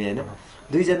मान्छे हामी होइन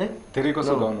दुईजनै धेरै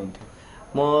कसो गाउनुहुन्थ्यो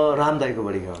म राम दाईको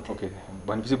बढी गाउँथेँ ओके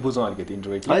भनेपछि बुझौँ अलिकति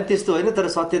इन्टरभ्यू है त्यस्तो होइन तर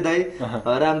सत्य दाई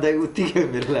राम दाई उत्तिकै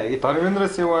मेरो लागि धर्मेन्द्र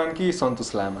सेवान कि सन्तोष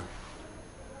लामा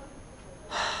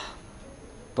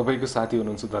तपाईँको साथी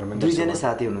हुनुहुन्छ धर्मेन्द्र दुईजनै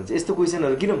साथी हुनुहुन्छ यस्तो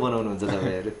क्वेसनहरू किन बनाउनुहुन्छ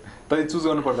तपाईँहरू तपाईँ चुज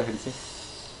गर्नु पर्दाखेरि चाहिँ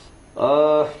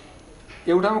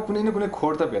एउटामा कुनै न कुनै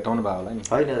खोड त भेटाउनु भयो होला नि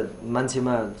होइन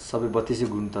मान्छेमा सबै 32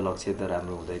 गुण त लक्ष्य त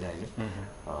राम्रो हुँदैन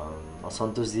होइन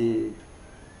सन्तोषजी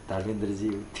धर्मेन्द्रजी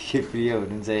उत्तिकै प्रिय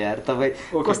हुनुहुन्छ यार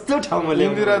तपाईँ कस्तो ठाउँमा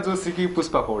इन्दिरा जोशी कि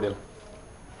पुष्पा पौडेल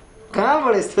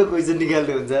कहाँबाट यस्तो क्वेसन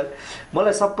निकाल्दै हुन्छ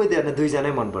मलाई सबै देख्न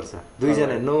दुईजनै मनपर्छ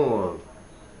दुईजना नो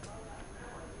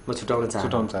म छुटाउन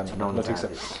चाहन्छु ठिक छ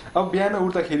अब बिहान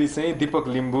उठ्दाखेरि चाहिँ दीपक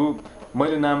लिम्बू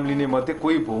मैले नाम लिने मध्ये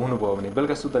कोही हुनुभयो भने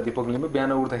बेलुका सुत्दा दीपक लिम्बू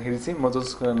बिहान उठ्दाखेरि चाहिँ म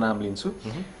जसको नाम लिन्छु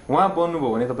उहाँ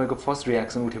बन्नुभयो भने तपाईँको फर्स्ट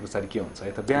रियाक्सन उठे पछाडि के हुन्छ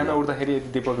है त बिहान उठ्दाखेरि यदि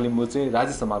दीपक लिम्बू चाहिँ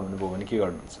राजेश हमाल हुनुभयो भने के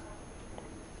गर्नुहुन्छ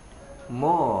म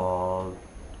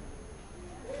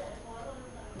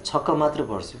छक्का मात्र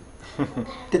पर्छु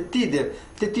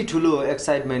त्यति ठुलो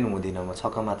एक्साइटमेन्ट हुँदिनँ म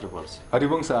छक्का मात्र पर्छु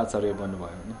हरिवंश आचार्य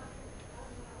बन्नुभयो भने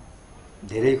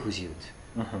धेरै खुसी हुन्छु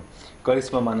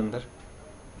करिश्मा मानन्दर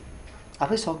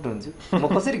आफै सक्नुहुन्छ म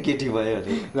कसरी केटी भयो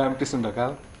अरे रामकृष्ण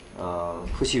ढकाल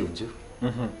खुसी हुन्छु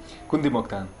कुन्ती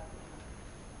मोक्तान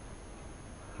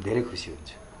धेरै खुसी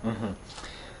हुन्छु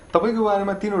तपाईँको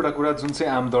बारेमा तीनवटा कुरा जुन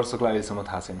चाहिँ आम दर्शकलाई अहिलेसम्म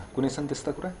थाहा छैन कुनै छन्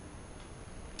त्यस्ता कुरा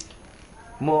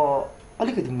म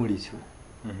अलिकति मुडी छु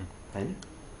होइन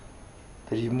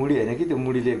फेरि मुडी होइन कि त्यो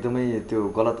मुडीले एकदमै त्यो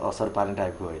गलत असर पार्ने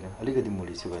टाइपको होइन अलिकति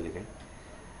मुडी छु कहिलेकाहीँ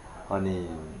अनि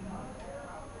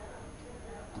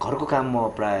घरको काम म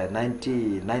प्राय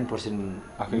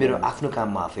 99% मेरो आफ्नो काम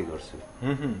म आफै गर्छु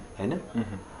होइन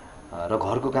र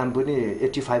घरको काम पनि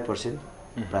 85%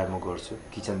 प्राय म गर्छु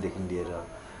किचनदेखि लिएर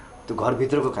त्यो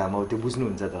घरभित्रको काम हो त्यो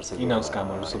बुझ्नुहुन्छ दर्शक इन हाउस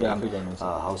कामहरू सबै आफै गर्नुहुन्छ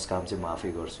हाउस काम चाहिँ म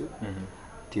आफै गर्छु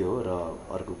त्यो हो र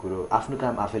अर्को कुरो आफ्नो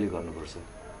काम आफैले गर्नुपर्छ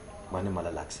भन्ने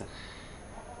मलाई लाग्छ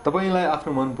तपाईँलाई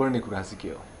आफ्नो मनपर्ने कुरा चाहिँ के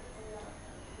हो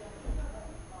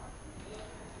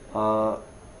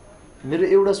मेरो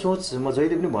एउटा सोच म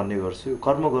जहिले पनि भन्ने गर्छु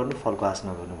कर्म गर्नु फलको आश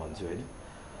नगर्नु भन्छु होइन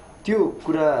त्यो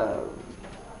कुरा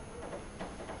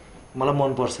मलाई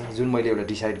मनपर्छ जुन मैले एउटा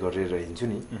डिसाइड गरेर हिँड्छु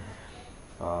नि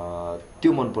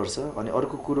त्यो मनपर्छ अनि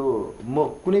अर्को कुरो म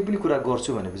कुनै पनि कुरा गर्छु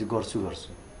भनेपछि गर्छु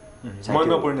मन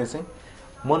नपर्ने चाहिँ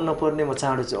मन नपर्ने म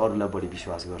चाँडो चाहिँ अरूलाई बढी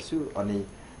विश्वास गर्छु अनि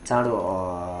चाँडो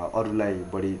अरूलाई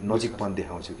बढी नजिकपन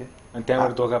देखाउँछु क्या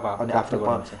अनि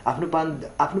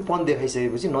आफ्नोपन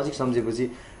देखाइसकेपछि नजिक सम्झेपछि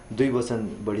 2 वचन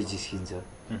बढी जिस्किन्छ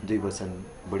 2 वचन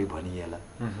बढी भनिएला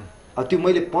अब त्यो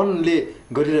मैले पनले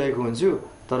गरिरहेको हुन्छु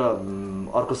तर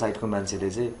अर्को साइडको मान्छेले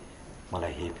चाहिँ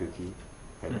मलाई हेप्यो कि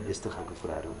होइन यस्तो खालको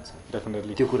कुराहरू हुन्छ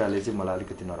डेफिनेटली त्यो कुराले चाहिँ मलाई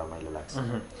अलिकति नरमाइलो लाग्छ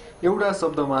एउटा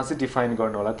शब्दमा चाहिँ डिफाइन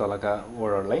गर्नु होला तलका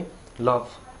वर्डहरूलाई लभ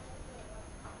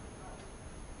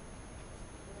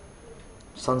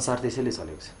संसार त्यसैले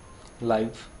चलेको छ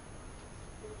life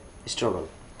struggle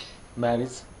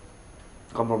marriage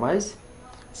compromise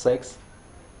sex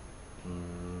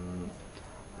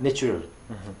natural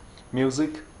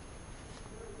Music?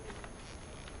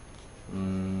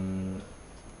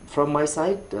 From my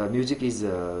side, music is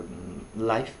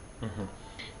life.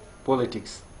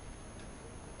 Politics?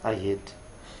 I hate.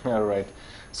 Alright.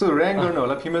 So rank गर्नु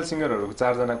होला फिमेल सिङ्गरहरूको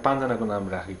 5जनाको नाम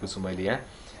राखेको छु मैले यहाँ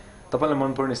तपाईलाई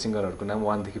मनपर्ने सिङ्गरहरूको नाम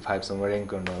 1 देखि 5 सम्म ऱ्याङ्क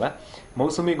गर्नु होला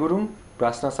मौसमी गुरुङ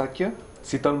प्रार्थना साक्य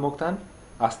शीतल मोक्तान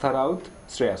आस्था राउत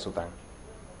श्रेया सोताङ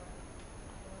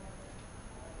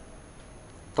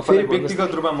तपाईलाई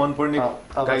व्यक्तिगत रूपमा मनपर्ने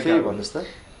गायिका भन्नुस् त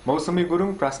मौसमी गुरुङ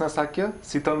प्रार्थना साक्य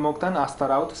शीतल मोक्तान आस्था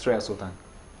राउत श्रेया सोताङ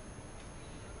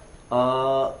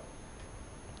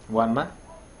 1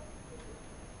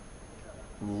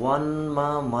 मा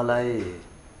मलाई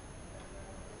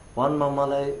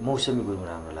मौसमी गुरुङ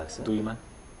राम्रो लाग्छ 2 मा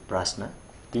प्रार्थना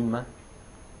 3 मा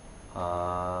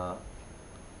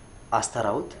आस्था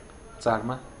राउत 4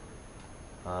 मा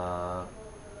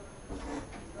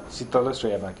शीतल र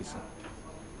श्रेया बाँकी छ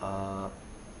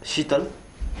शीतल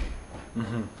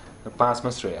 5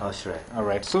 मा श्रेया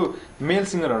अलराइट सो मेल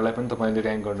सिङ्गरहरूलाई पनि तपाईले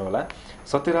र्याङ्क गर्नु होला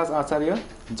सत्यराज आचार्य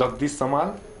जगदीश समाल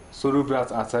स्वरूपराज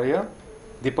आचार्य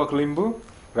दीपक लिम्बू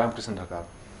रामकृष्ण ढकाल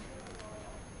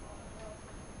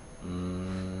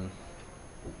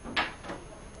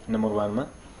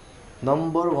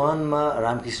नम्बर 1 मा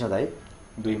रामकृष्ण दाई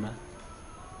 2 मा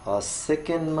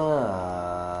सेकेन्ड मा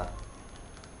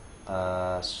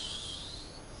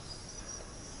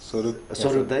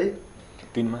स्वरूप दाई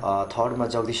 3 मा थर्ड मा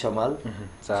जगदीश समाल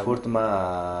फोर्थ मा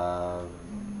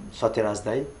सत्यराज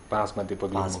दाई 5 मा दीपक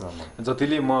लिम्बू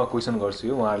जतिले म क्वेशन गर्छु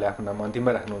यो उहाँले आफ्नो नाम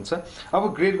अन्तिममा राख्नुहुन्छ अब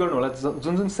ग्रेड गर्नु होला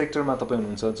जुन सेक्टरमा तपाई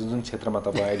हुनुहुन्छ जुन क्षेत्रमा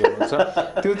तपाई अहिले हुनुहुन्छ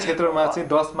त्यो क्षेत्रमा चाहिँ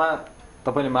 10 मा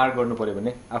तपाईले मार्क गर्नु पर्यो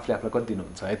भने आफूले आफूलाई कति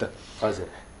दिनुहुन्छ है त हजुर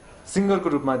सिङ्गरको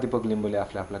रूपमा दीपक लिम्बूले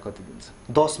आफूले आफूलाई कति दिन्छ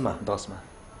 10 मा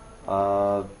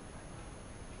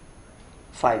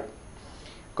 5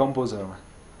 कम्पोजरमा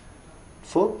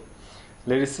 4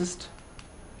 लिरिसिस्ट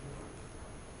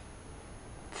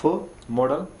 4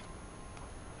 मोडल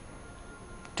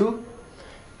 2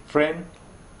 फ्रेन्ड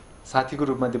साथीको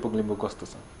रूपमा दीपक लिम्बू कस्तो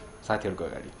छ साथीहरुको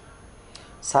अगाडि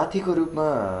साथीको रूपमा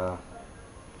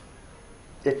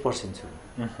 8% छु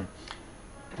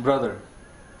ब्रदर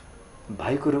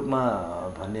भाइको रूपमा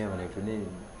भन्ने भने पनि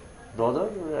ब्रदर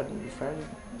एन्ड फ्रेन्ड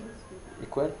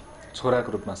इक्वल छोराको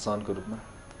रूपमा सनको रूपमा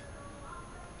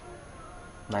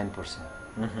 9%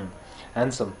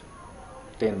 ह्यान्डसम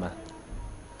 10 मा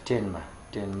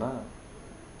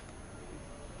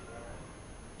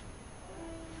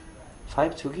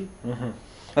 5 छु कि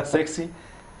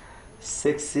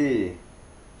सेक्सी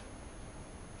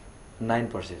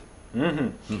 9%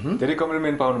 धेरै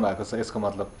कम्प्लिमेन्ट पाउनु भएको छ यसको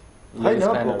मतलब हैन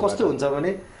कस्तो हुन्छ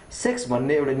भने सेक्स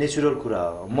भन्ने एउटा नेचुरल कुरा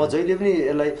हो म जहिले पनि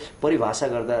यसलाई परिभाषा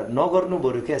गर्दा नगर्नु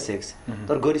बरु क्या सेक्स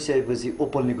तर गरिसकेपछि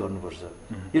ओपनली गर्नुपर्छ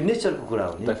यो नेचरको कुरा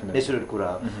हो नि नेचुरल कुरा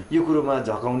हो यो कुरोमा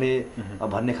झकाउने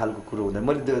भन्ने खालको कुरो हुँदैन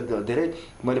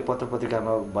मैले पत्र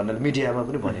पत्रिकामा भन्नाले मिडियामा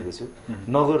पनि भनेको छु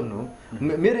नगर्नु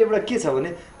मेरो एउटा के छ भने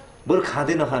बरु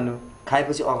खाँदै नखानु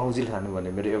खाएपछि अघाउजिल खानु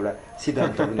भन्ने मेरो एउटा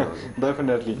सिद्धान्त पनि हो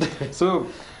डेफिनेटली सो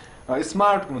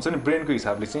स्मार्ट हुन्छ नि ब्रेनको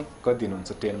हिसाबले चाहिँ कति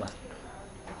दिनुहुन्छ 10 मा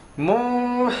म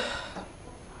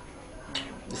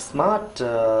स्मार्ट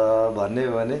भन्ने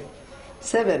भने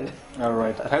 7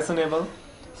 अलराइट फ्याशनेबल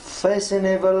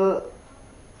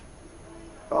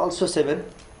अल्सो 7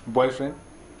 बॉयफ्रेन्ड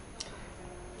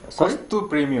कस्तो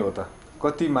प्रेमी हो त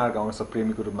कति मार्क आउँछ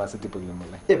प्रेमीको रूपमा चाहिँ दीपक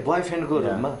लिम्बूलाई ए बॉयफ्रेन्डको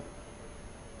रूपमा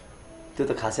त्यो त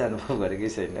खासै अनुभव गरेकै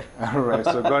छैन अलराइट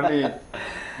सो गर्ने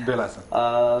बेला छ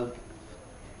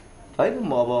हैन म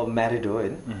अब म्यारिड हो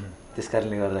हैन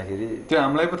त्यसकारणले गर्दाखेरि त्यो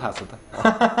हामीलाई पो थाहा छ त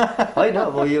हैन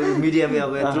अब यो मिडियामै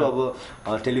अब यत्रो अब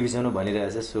टेलिभिजनमा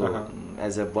भनिरहेछ सो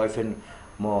एज अ बॉयफ्रेन्ड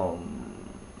म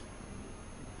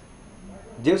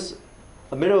जस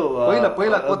मेरो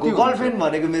पहिला कति गर्लफ्रेन्ड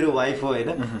भनेको मेरो वाइफ हो हैन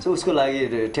सो उसको लागि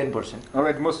 10%.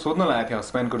 अलराइट म सोध्न लागेको थिएँ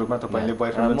हस्बेन्डको रूपमा तपाईले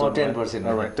बॉयफ्रेन्ड म 10%.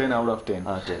 All right 10 out of 10.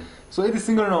 10. सो यदि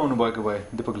सिंगर नहुनु भएको भए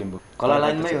दीपक लिम्बू कला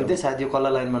लाइनमै हुन्थे सायद यो कला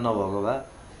लाइनमा नभएको भए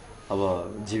अब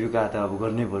जीविका त अब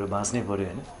गर्नै पर्यो बाँच्नै पर्यो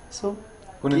हैन सो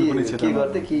कुनै क्षेत्रमा के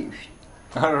गर्दै कि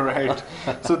अलराइट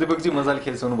सो दीपकजी मजाले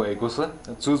खेल्नु भएको छ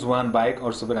चुज वान बाइक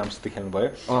अरु सबै राम्रोसित खेल्नु भयो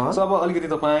सो अब अलिकति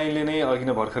तपाईले नै अघि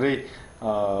नै भर्खरै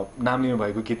नाम लिनु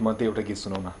भएको गीत मध्ये एउटा गीत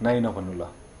सुनाउन नाइ नभन्नु ल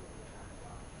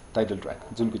टाइटल ट्र्याक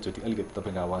जुनको ज्योति अलिकति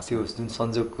तपाईको आवाज त्यो जुन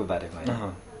संजोगको बारेमा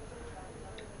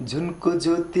जुनको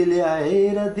ज्योति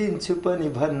ल्याएर दिन्छु पनि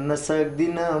भन्न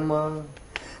सक्दिन म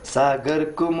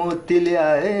सागरको मोती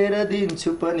ल्याएर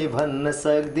दिन्छु पनि भन्न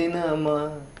सक्दिन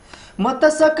म त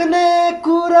सक्ने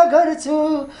कुरा गर्छु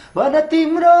भन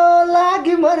तिम्रो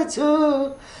लागि मर्छु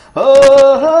हो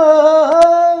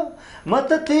म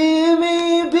त तिमी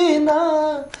बिना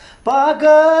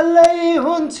पागलै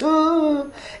हुन्छु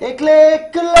एक्लै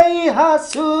एक्लै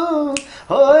हाँस्छु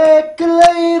हो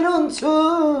एक्लै रुन्छु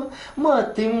म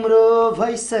तिम्रो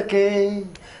भइसके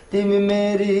तिमी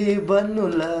मेरी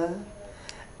बन्नुला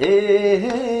ए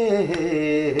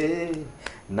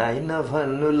नाइ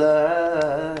नभन्नुला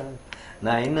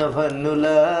नाइ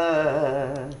नभन्नुला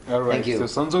थ्याङ्क यू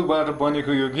संजोगबाट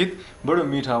बनेको यो गीत बडो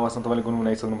मिठो आवाजमा तपाईँले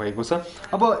गुनगुनाइसक्नु भएको छ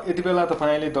अब यति बेला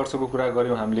तपाईँले दर्शकको कुरा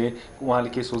गऱ्यौँ हामीले उहाँले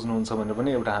के सोच्नुहुन्छ भनेर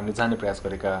पनि एउटा हामीले जान्ने प्रयास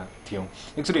गरेका थियौँ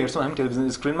एकचोटि हेर्छौँ हामी टेलिभिजन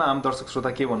स्क्रिनमा आम दर्शक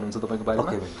श्रोता के भन्नुहुन्छ तपाईँको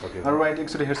बारेमा राइट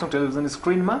एकचोटि हेर्छौँ टेलिभिजन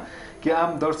स्क्रिनमा कि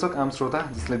आम दर्शक आम श्रोता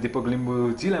जसले दीपक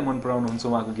लिम्बूजीलाई मन पराउनुहुन्छ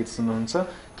उहाँको गीत सुन्नुहुन्छ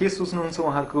के सोच्नुहुन्छ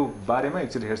उहाँको बारेमा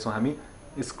एकचोटि हेर्छौँ हामी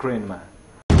स्क्रिनमा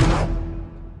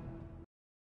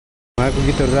उहाँको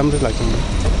गीतहरू राम्रो लाग्छ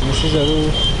मेसेजहरू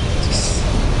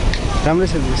राम्रै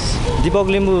छ दीपक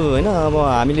लिम्बू होइन अब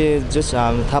हामीले जस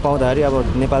थाहा पाउँदाखेरि अब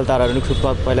नेपाल ताराहरू नि खुब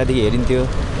पहिलादेखि हेरिन्थ्यो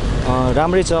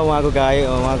राम्रै छ उहाँको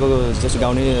उहाँको जस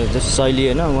गाउने जस शैली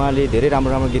होइन उहाँले धेरै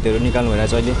राम्रो राम्रो गीतहरू निकाल्नु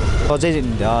भइरहेछ अहिले अझै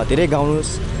धेरै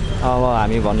गाउनुहोस् अब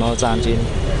हामी भन्न चाहन्छु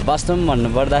वास्तवमा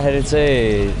भन्नुपर्दाखेरि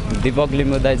चाहिँ दीपक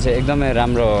लिम्बू दाइ चाहिँ एकदमै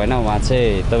राम्रो होइन उहाँ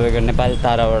चाहिँ तपाईँको नेपाली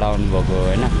ताराबाट आउनुभएको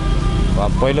होइन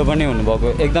पहिलो पनि हुनुभएको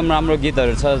एकदम राम्रो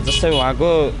गीतहरू छ जस्तै उहाँको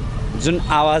जुन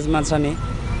आवाजमा छ नि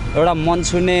एउटा मन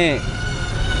छुने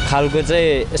खालको चाहिँ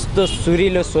यस्तो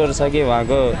सुरिलो स्वर छ कि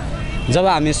उहाँको जब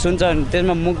हामी सुन्छौँ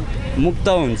त्यसमा मुक्त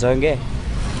हुन्छ क्या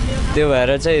त्यो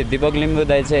भएर चाहिँ दीपक लिम्बू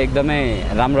दाइ चाहिँ एकदमै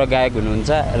राम्रो गायक हुनुहुन्छ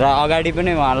र अगाडि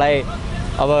पनि उहाँलाई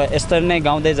अब यसरी नै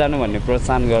गाउँदै जानु भन्ने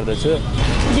प्रोत्साहन गर्दछु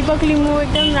दीपक लिम्बू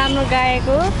एकदम राम्रो गायक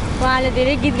हो उहाँले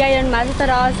धेरै गीत गाइरहनु भएको छ तर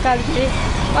आजकल चाहिँ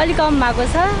अलिक कम भएको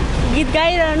छ गीत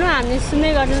गाइरहनु हामी सुन्ने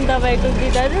गर्छौँ तपाईँको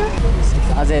गीतहरू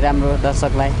अझै राम्रो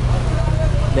दर्शकलाई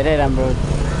धेरै राम्रो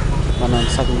बनाउन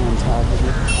सक्नुहुन्छ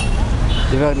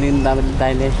दीपक लिम्बू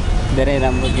दाइले धेरै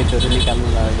राम्रो गीतहरू निकाल्नु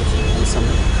भएको छ अहिलेसम्म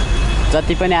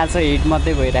जति पनि आज हिट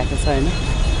मात्रै भइरहेको छ होइन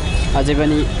अझै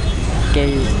पनि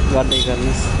केही गर्दै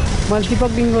गर्नुहोस् मैले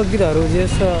दीपक लिम्बूको गीतहरू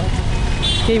जस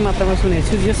केही मात्रामा सुनेको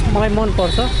छु जस मलाई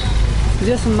मनपर्छ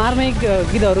जस मार्मिक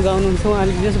गीतहरू गाउनुहुन्छ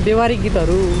उहाँले जस व्यवहारिक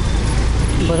गीतहरू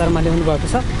बजारमा ल्याउनु भएको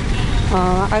छ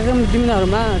आगामी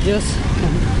दिनहरूमा जस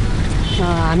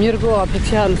हामीहरूको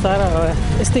अपेक्षाअनुसार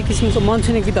यस्तै किसिमको मन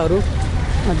छुने गीतहरू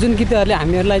जुन गीतहरूले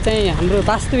हामीहरूलाई चाहिँ हाम्रो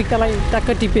वास्तविकतालाई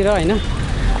टक्क टिपेर होइन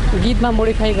गीतमा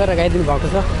मोडिफाई गरेर गाइदिनु भएको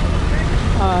छ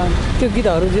त्यो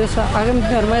गीतहरू जस आगामी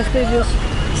दिनहरूमा यस्तै जस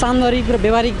सान्दर्भिक र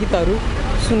व्यवहारिक गीतहरू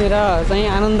सुनेर चाहिँ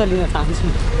आनन्द लिन चाहन्छु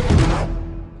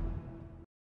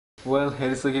वेल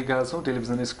हेरिसकेका छौँ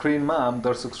टेलिभिजन स्क्रिनमा आम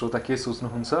दर्शक श्रोता के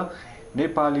सोच्नुहुन्छ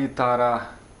नेपाली तारा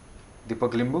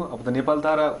दीपक लिम्बू अब त नेपाल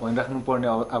तारा भनिराख्नु पर्ने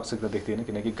आवश्यकता देख्दैन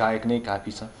किनकि गायक नै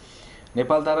काफी छ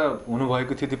नेपाल तारा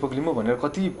हुनुभएको थियो दीपक लिम्बू भनेर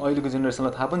कति अहिलेको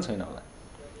जेनेरेसनलाई थाहा पनि छैन होला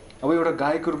अब एउटा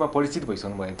गायकको रूपमा परिचित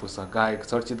भइसक्नु भएको छ गायक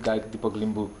चर्चित गायक दीपक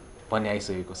लिम्बू भन्ने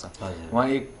आइसकेको छ उहाँ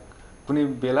एक कुनै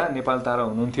बेला नेपाल तारा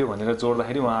हुनुहुन्थ्यो भनेर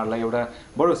जोड्दाखेरि उहाँहरूलाई एउटा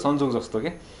बडो संजोग जस्तो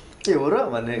के के हो र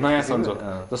भन्ने नयाँ संजोग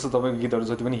जस्तो तपाईँको गीतहरू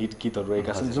जति पनि हिट गीतहरू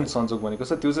रहेका छन् जुन संजोग बनेको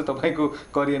छ त्यो चाहिँ तपाईँको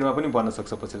करियरमा पनि बन्न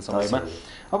सक्छ पछिल्लो समयमा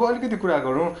अब अलिकति कुरा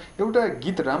गरौँ एउटा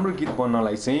गीत राम्रो गीत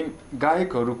बन्नलाई चाहिँ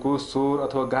गायकहरूको स्वर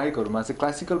अथवा गायकहरूमा चाहिँ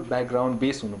क्लासिकल ब्याकग्राउन्ड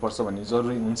बेस हुनुपर्छ भन्ने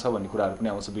जरुरी हुन्छ भन्ने कुराहरू पनि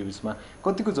आउँछ बिचमा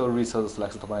कतिको जरुरी छ जस्तो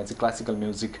लाग्छ तपाईँलाई चाहिँ क्लासिकल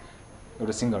म्युजिक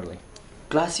एउटा सिङ्गरलाई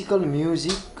क्लासिकल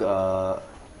म्युजिक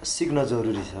सिक्न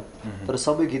जरुरी छ तर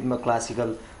सबै गीतमा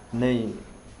क्लासिकल नै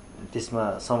त्यसमा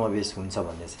समावेश हुन्छ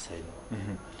भन्ने चाहिँ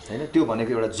छैन होइन त्यो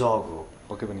भनेको एउटा जग हो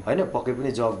पक्कै पनि होइन पक्कै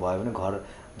पनि जग भयो भने घर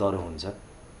दह्रो हुन्छ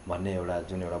भन्ने एउटा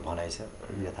जुन एउटा भनाइ छ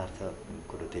यथार्थ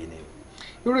कुरो त्यही नै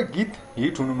हो एउटा गीत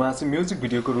हिट हुनुमा चाहिँ म्युजिक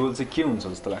भिडियोको रोल चाहिँ के हुन्छ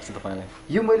जस्तो लाग्छ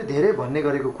तपाईँलाई यो मैले धेरै भन्ने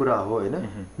गरेको कुरा हो होइन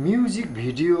म्युजिक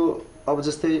भिडियो अब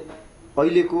जस्तै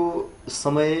अहिलेको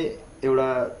समय एउटा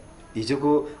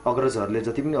हिजोको अग्रजहरूले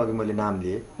जति पनि अघि मैले नाम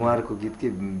लिए उहाँहरूको गीतकै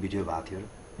भिडियो भएको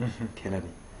थियो थिएन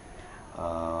नि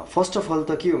फर्स्ट अफ अल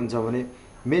त के हुन्छ भने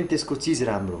मेन त्यसको चिज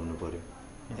राम्रो हुनु पर्यो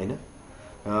होइन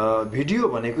भिडियो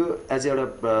भनेको एज एउटा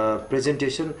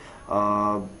प्रेजेन्टेसन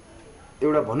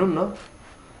एउटा भनौँ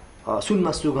न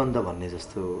सुनमा सुगन्ध भन्ने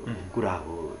जस्तो कुरा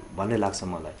हो भन्ने लाग्छ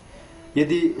मलाई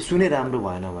यदि सुने राम्रो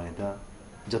भएन भने त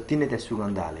जति नै त्यहाँ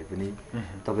सुगन्ध हाले पनि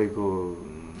तपाईँको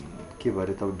के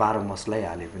भयो तपाईँ 12 मसलै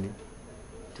हाले पनि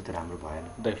त्यो त राम्रो भएन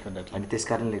अनि त्यस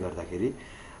कारणले गर्दाखेरि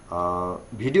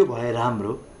भिडियो भए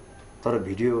राम्रो तर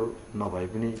भिडियो नभए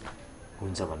पनि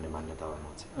हुन्छ भन्ने मान्यता हो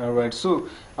म चाहिँ राइट सो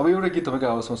अब एउटा गीत तपाईँको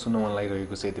आवाजमा सुन्न मन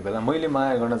लागिरहेको छ यति बेला मैले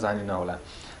माया गर्न जानिनँ होला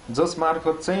जस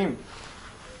मार्फत चाहिँ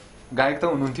गायक त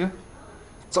हुनुहुन्थ्यो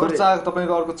चर्चा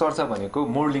तपाईँको अर्को चर्चा भनेको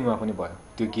मोडलिङमा पनि भयो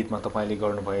त्यो गीतमा तपाईँले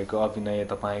गर्नुभएको अभिनय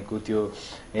तपाईँको त्यो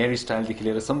हेयर स्टाइलदेखि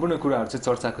लिएर सम्पूर्ण कुराहरू चाहिँ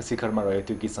चर्चाको शिखरमा रह्यो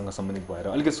त्यो गीतसँग सम्बन्धित भएर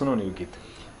अलिकति सुनाउनु यो गीत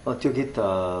त्यो गीत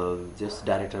जस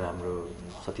डाइरेक्टर हाम्रो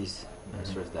सतीश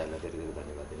सुरेश दाइलाई धेरै धेरै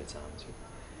धन्यवाद दिन चाहन्छु।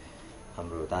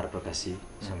 हाम्रो तारप्रकाशी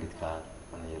सङ्गीतकार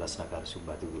अनि रचनाकार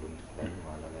सुब्बादु गुरुङ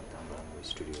उहाँलाई हाम्रो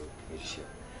स्टुडियो म्युजिसियन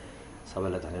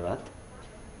सबैलाई धन्यवाद।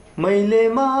 मैले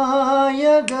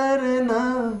माया गर्न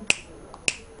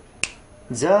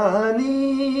जानी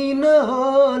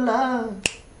नहोला,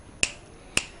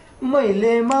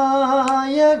 मैले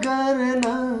माया गर्न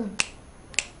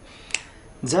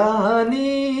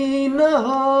जानी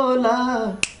नहोला,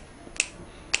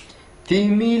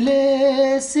 तिमीले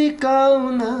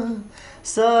सिकाउन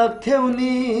सक्थ्यौ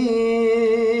नि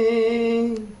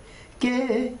के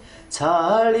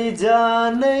छाडी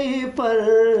जानै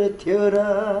पर्थ्यो र।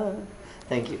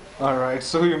 Thank you. अलराइट,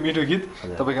 सो यो मिठो गीत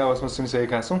तपाईँको आवाजमा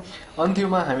सुनिसकेका छौँ।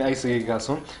 अन्त्यमा हामी आइसकेका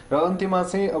छौँ र अन्त्यमा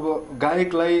चाहिँ अब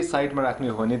गायकलाई साइडमा राख्ने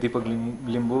हो भने दीपक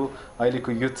लिम्बू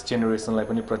अहिलेको युथ जेनेरेसनलाई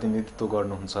पनि प्रतिनिधित्व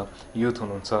गर्नुहुन्छ, युथ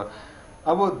हुनुहुन्छ।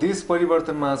 अब देश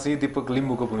परिवर्तनमा चाहिँ दीपक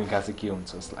लिम्बूको भूमिका चाहिँ के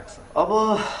हुन्छ जस्तो लाग्छ? अब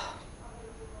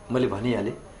मैले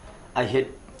भनिहालेँ, आई हेट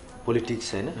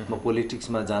पोलिटिक्स होइन, म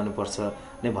पोलिटिक्समा जानुपर्छ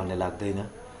नै भन्ने लाग्दैन।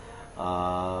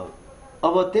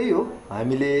 अब त्यही हो,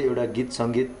 हामीले एउटा गीत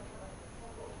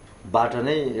सङ्गीतबाट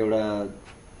नै एउटा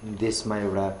देशमा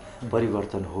एउटा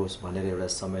परिवर्तन होस् भनेर एउटा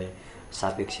समय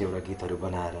सापेक्ष एउटा गीतहरू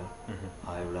बनाएर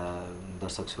एउटा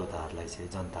दर्शक श्रोताहरूलाई चाहिँ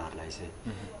जनताहरूलाई चाहिँ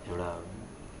एउटा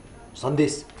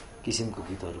सन्देश किसिमको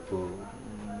गीतहरूको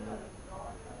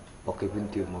पक्कै पनि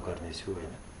त्यो म गर्नेछु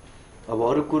होइन। अब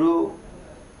अरू कुरो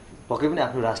पक्कै पनि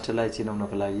आफ्नो राष्ट्रलाई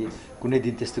चिनाउनको लागि कुनै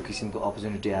दिन त्यस्तो किसिमको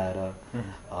अपर्च्युनिटी आएर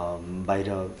बाहिर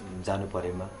जानु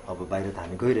परेमा, अब बाहिर त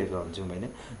हामी गइरहेका हुन्छौँ होइन,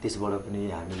 त्यसबाट पनि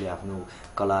हामीले आफ्नो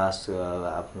कला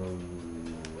आफ्नो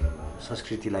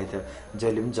संस्कृतिलाई त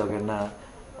जहिले पनि जगेर्ना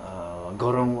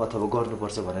गरौँ अथवा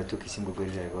गर्नुपर्छ भनेर त्यो किसिमको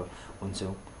गरिरहेको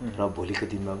हुन्छौँ र भोलिको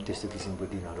दिनमा पनि त्यस्तो किसिमको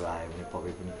दिनहरू आयो भने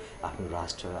पक्कै पनि आफ्नो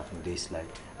राष्ट्र, आफ्नो देशलाई,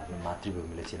 आफ्नो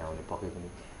मातृभूमिलाई चिनाउने पक्कै पनि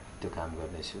त्यो काम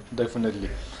गर्नेछु। डेफिनेटली।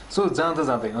 सो जाँदा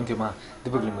जाँदै अन्त्यमा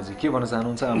दीपक लिम्बूजी के भन्न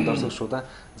चाहनुहुन्छ आम दर्शक श्रोता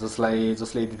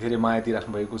जसले यति धेरै माया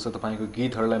दिइराख्नु भएको छ, तपाईँको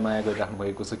गीतहरूलाई माया गरिराख्नु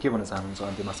भएको छ, के भन्न चाहनुहुन्छ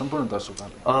अन्त्यमा सम्पूर्ण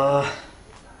दर्शकहरूलाई?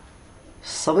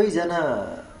 सबैजना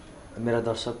मेरा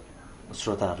दर्शक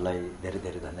श्रोताहरूलाई धेरै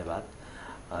धेरै धन्यवाद।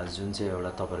 जुन चाहिँ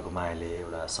एउटा तपाईँहरूको मायाले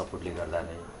एउटा सपोर्टले गर्दा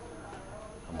नै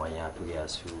म यहाँ पुगेको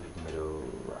छु,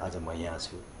 आज म यहाँ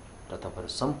छु र तपाईँहरू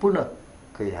सम्पूर्ण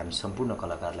हामी सम्पूर्ण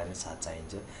कलाकारलाई नै साथ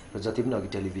चाहिन्छ र जति पनि अघि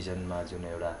टेलिभिजनमा जुन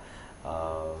एउटा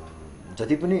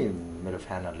जति पनि मेरो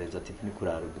फ्यानहरूले जति पनि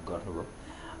कुराहरू गर्नुभयो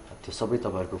त्यो सबै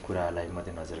तपाईँहरूको कुरालाई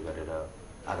मध्यनजर गरेर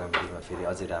आगामी दिनमा फेरि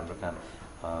अझै राम्रो काम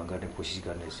गर्ने कोसिस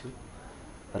गर्नेछु।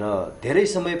 र धेरै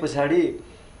समय पछाडि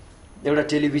एउटा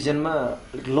टेलिभिजनमा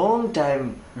लङ टाइम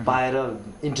पाएर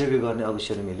इन्टरभ्यू गर्ने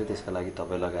अवसर मिल्यो, त्यसका लागि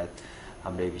तपाईँ लगायत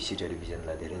हाम्रो एबिसी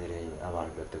टेलिभिजनलाई धेरै धेरै आभार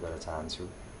व्यक्त गर्न चाहन्छु।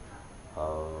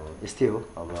 यस्तै हो,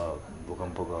 अब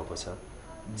भूकम्प गएको छ,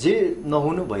 जे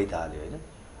नहुनु भइ त हाल्यो होइन,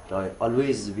 र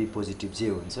अलवेज बी पोजिटिभ, जे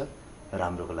हुन्छ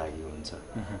राम्रोको लागि हुन्छ।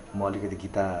 म अलिकति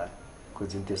गीताको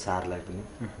जुन त्यो सारलाई पनि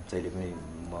जहिले पनि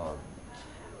म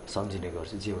सम्झिने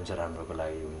गर्छु, जे हुन्छ राम्रोको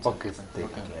लागि हुन्छ,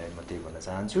 म त्यही भन्न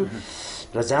चाहन्छु।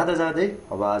 र जाँदा जाँदै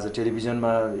अब आज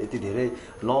टेलिभिजनमा यति धेरै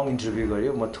लङ इन्टरभ्यू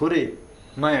गऱ्यो, म थोरै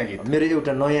नयाँ गीत, मेरो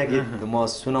एउटा नयाँ गीत म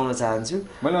सुनाउन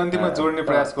चाहन्छु। मैले अन्तिममा जोड्ने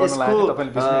प्रयास गर्न लाग्यो,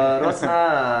 तपाईले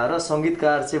रचना र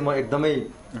सङ्गीतकार चाहिँ म एकदमै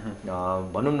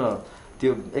भनौँ न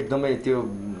त्यो एकदमै त्यो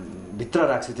भित्र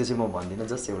राख्छु, त्यो चाहिँ म भन्दिनँ।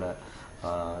 जस्ट एउटा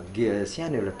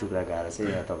सानो एउटा टुक्रा गाएर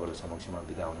चाहिँ यहाँ तपाईँहरू समक्षमा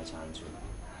बिदा हुन चाहन्छु।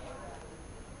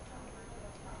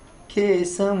 के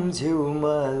सम्झ्यौ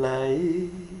मलाई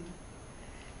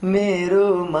मेरो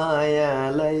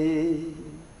मायालाई,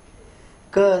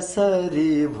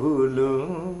 कसरी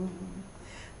भुलौँ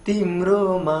तिम्रो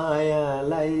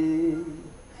मायालाई,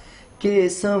 के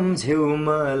सम्झ्यौ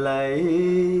मलाई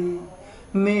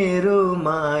मेरो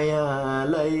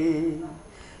मायालाई,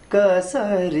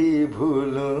 कसरी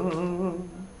भुलौँ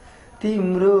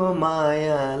तिम्रो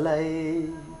मायालाई,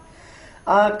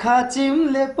 आँखा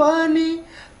चिम्ले पनि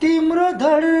तिम्रो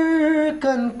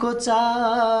धड्कनको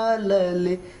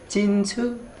चालले चिन्छु,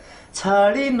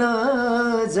 छाडी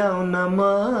नजाउन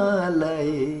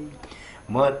मलाई,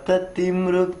 म त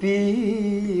तिम्रो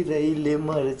पिरैले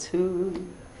मर्छु,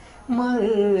 म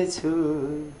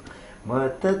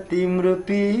त तिम्रो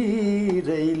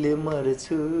पिरैले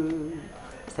मर्छु।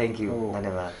 थ्याङ्क यू,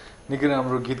 धन्यवाद। निकै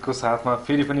राम्रो गीतको साथमा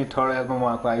फेरि पनि थर्ड एल्बम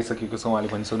उहाँको आइसकेको छ, उहाँले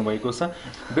भनिसक्नु भएको छ।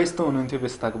 व्यस्त हुनुहुन्थ्यो,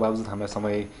 व्यस्तताको बावजुद हामीलाई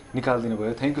समय निकालिदिनु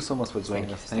भयो। Thank you so much for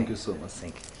joining us. Thank you so much.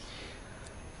 Thank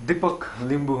you. Deepak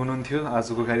Limbu हुनुहुन्थ्यो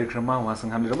आजको कार्यक्रममा।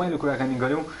 उहाँसँग हामीले रमाइलो कुराकानी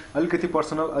गऱ्यौँ। अलिकति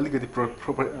पर्सनल अलिकति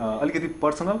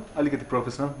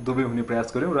प्रोफेसनल दुवै हुने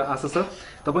प्रयास गऱ्यौँ र आशा छ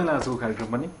तपाईँलाई आजको कार्यक्रम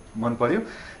पनि मन पर्यो।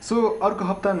 सो अर्को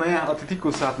हप्ता नयाँ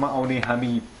अतिथिको साथमा आउने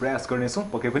हामी प्रयास गर्नेछौँ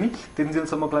पक्कै पनि।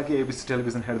 त्यतिन्जेलसम्मको लागि एबिसी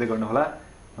टेलिभिजन हेर्दै गर्नुहोला।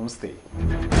 नमस्ते।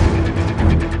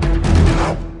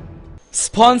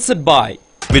 Sponsored by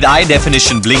With high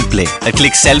definition blink play that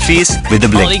clicks selfies with the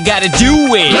blink. all you gotta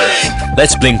do is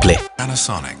Let's blink play.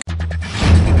 Panasonic.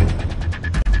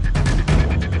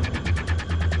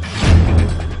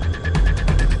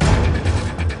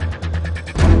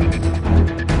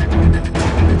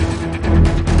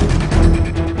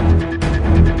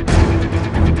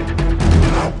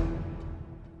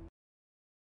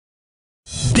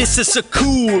 This is so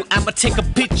cool, I'ma take a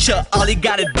picture. All you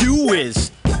gotta do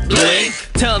is blink,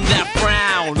 turn that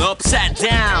frown upside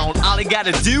down. All you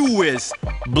gotta do is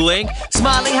blink,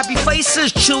 smiling happy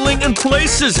faces, chilling in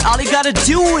places. All you gotta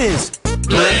do is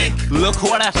blink. Look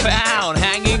what I found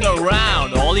hanging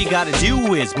around. All you gotta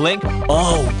do is blink.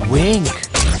 Oh, wink.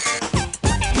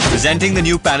 Presenting the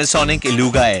new Panasonic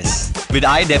Iluga S with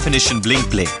high definition blink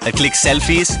play that clicks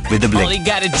selfies with the blink. all you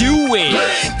gotta do is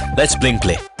Let's blink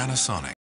play. Panasonic.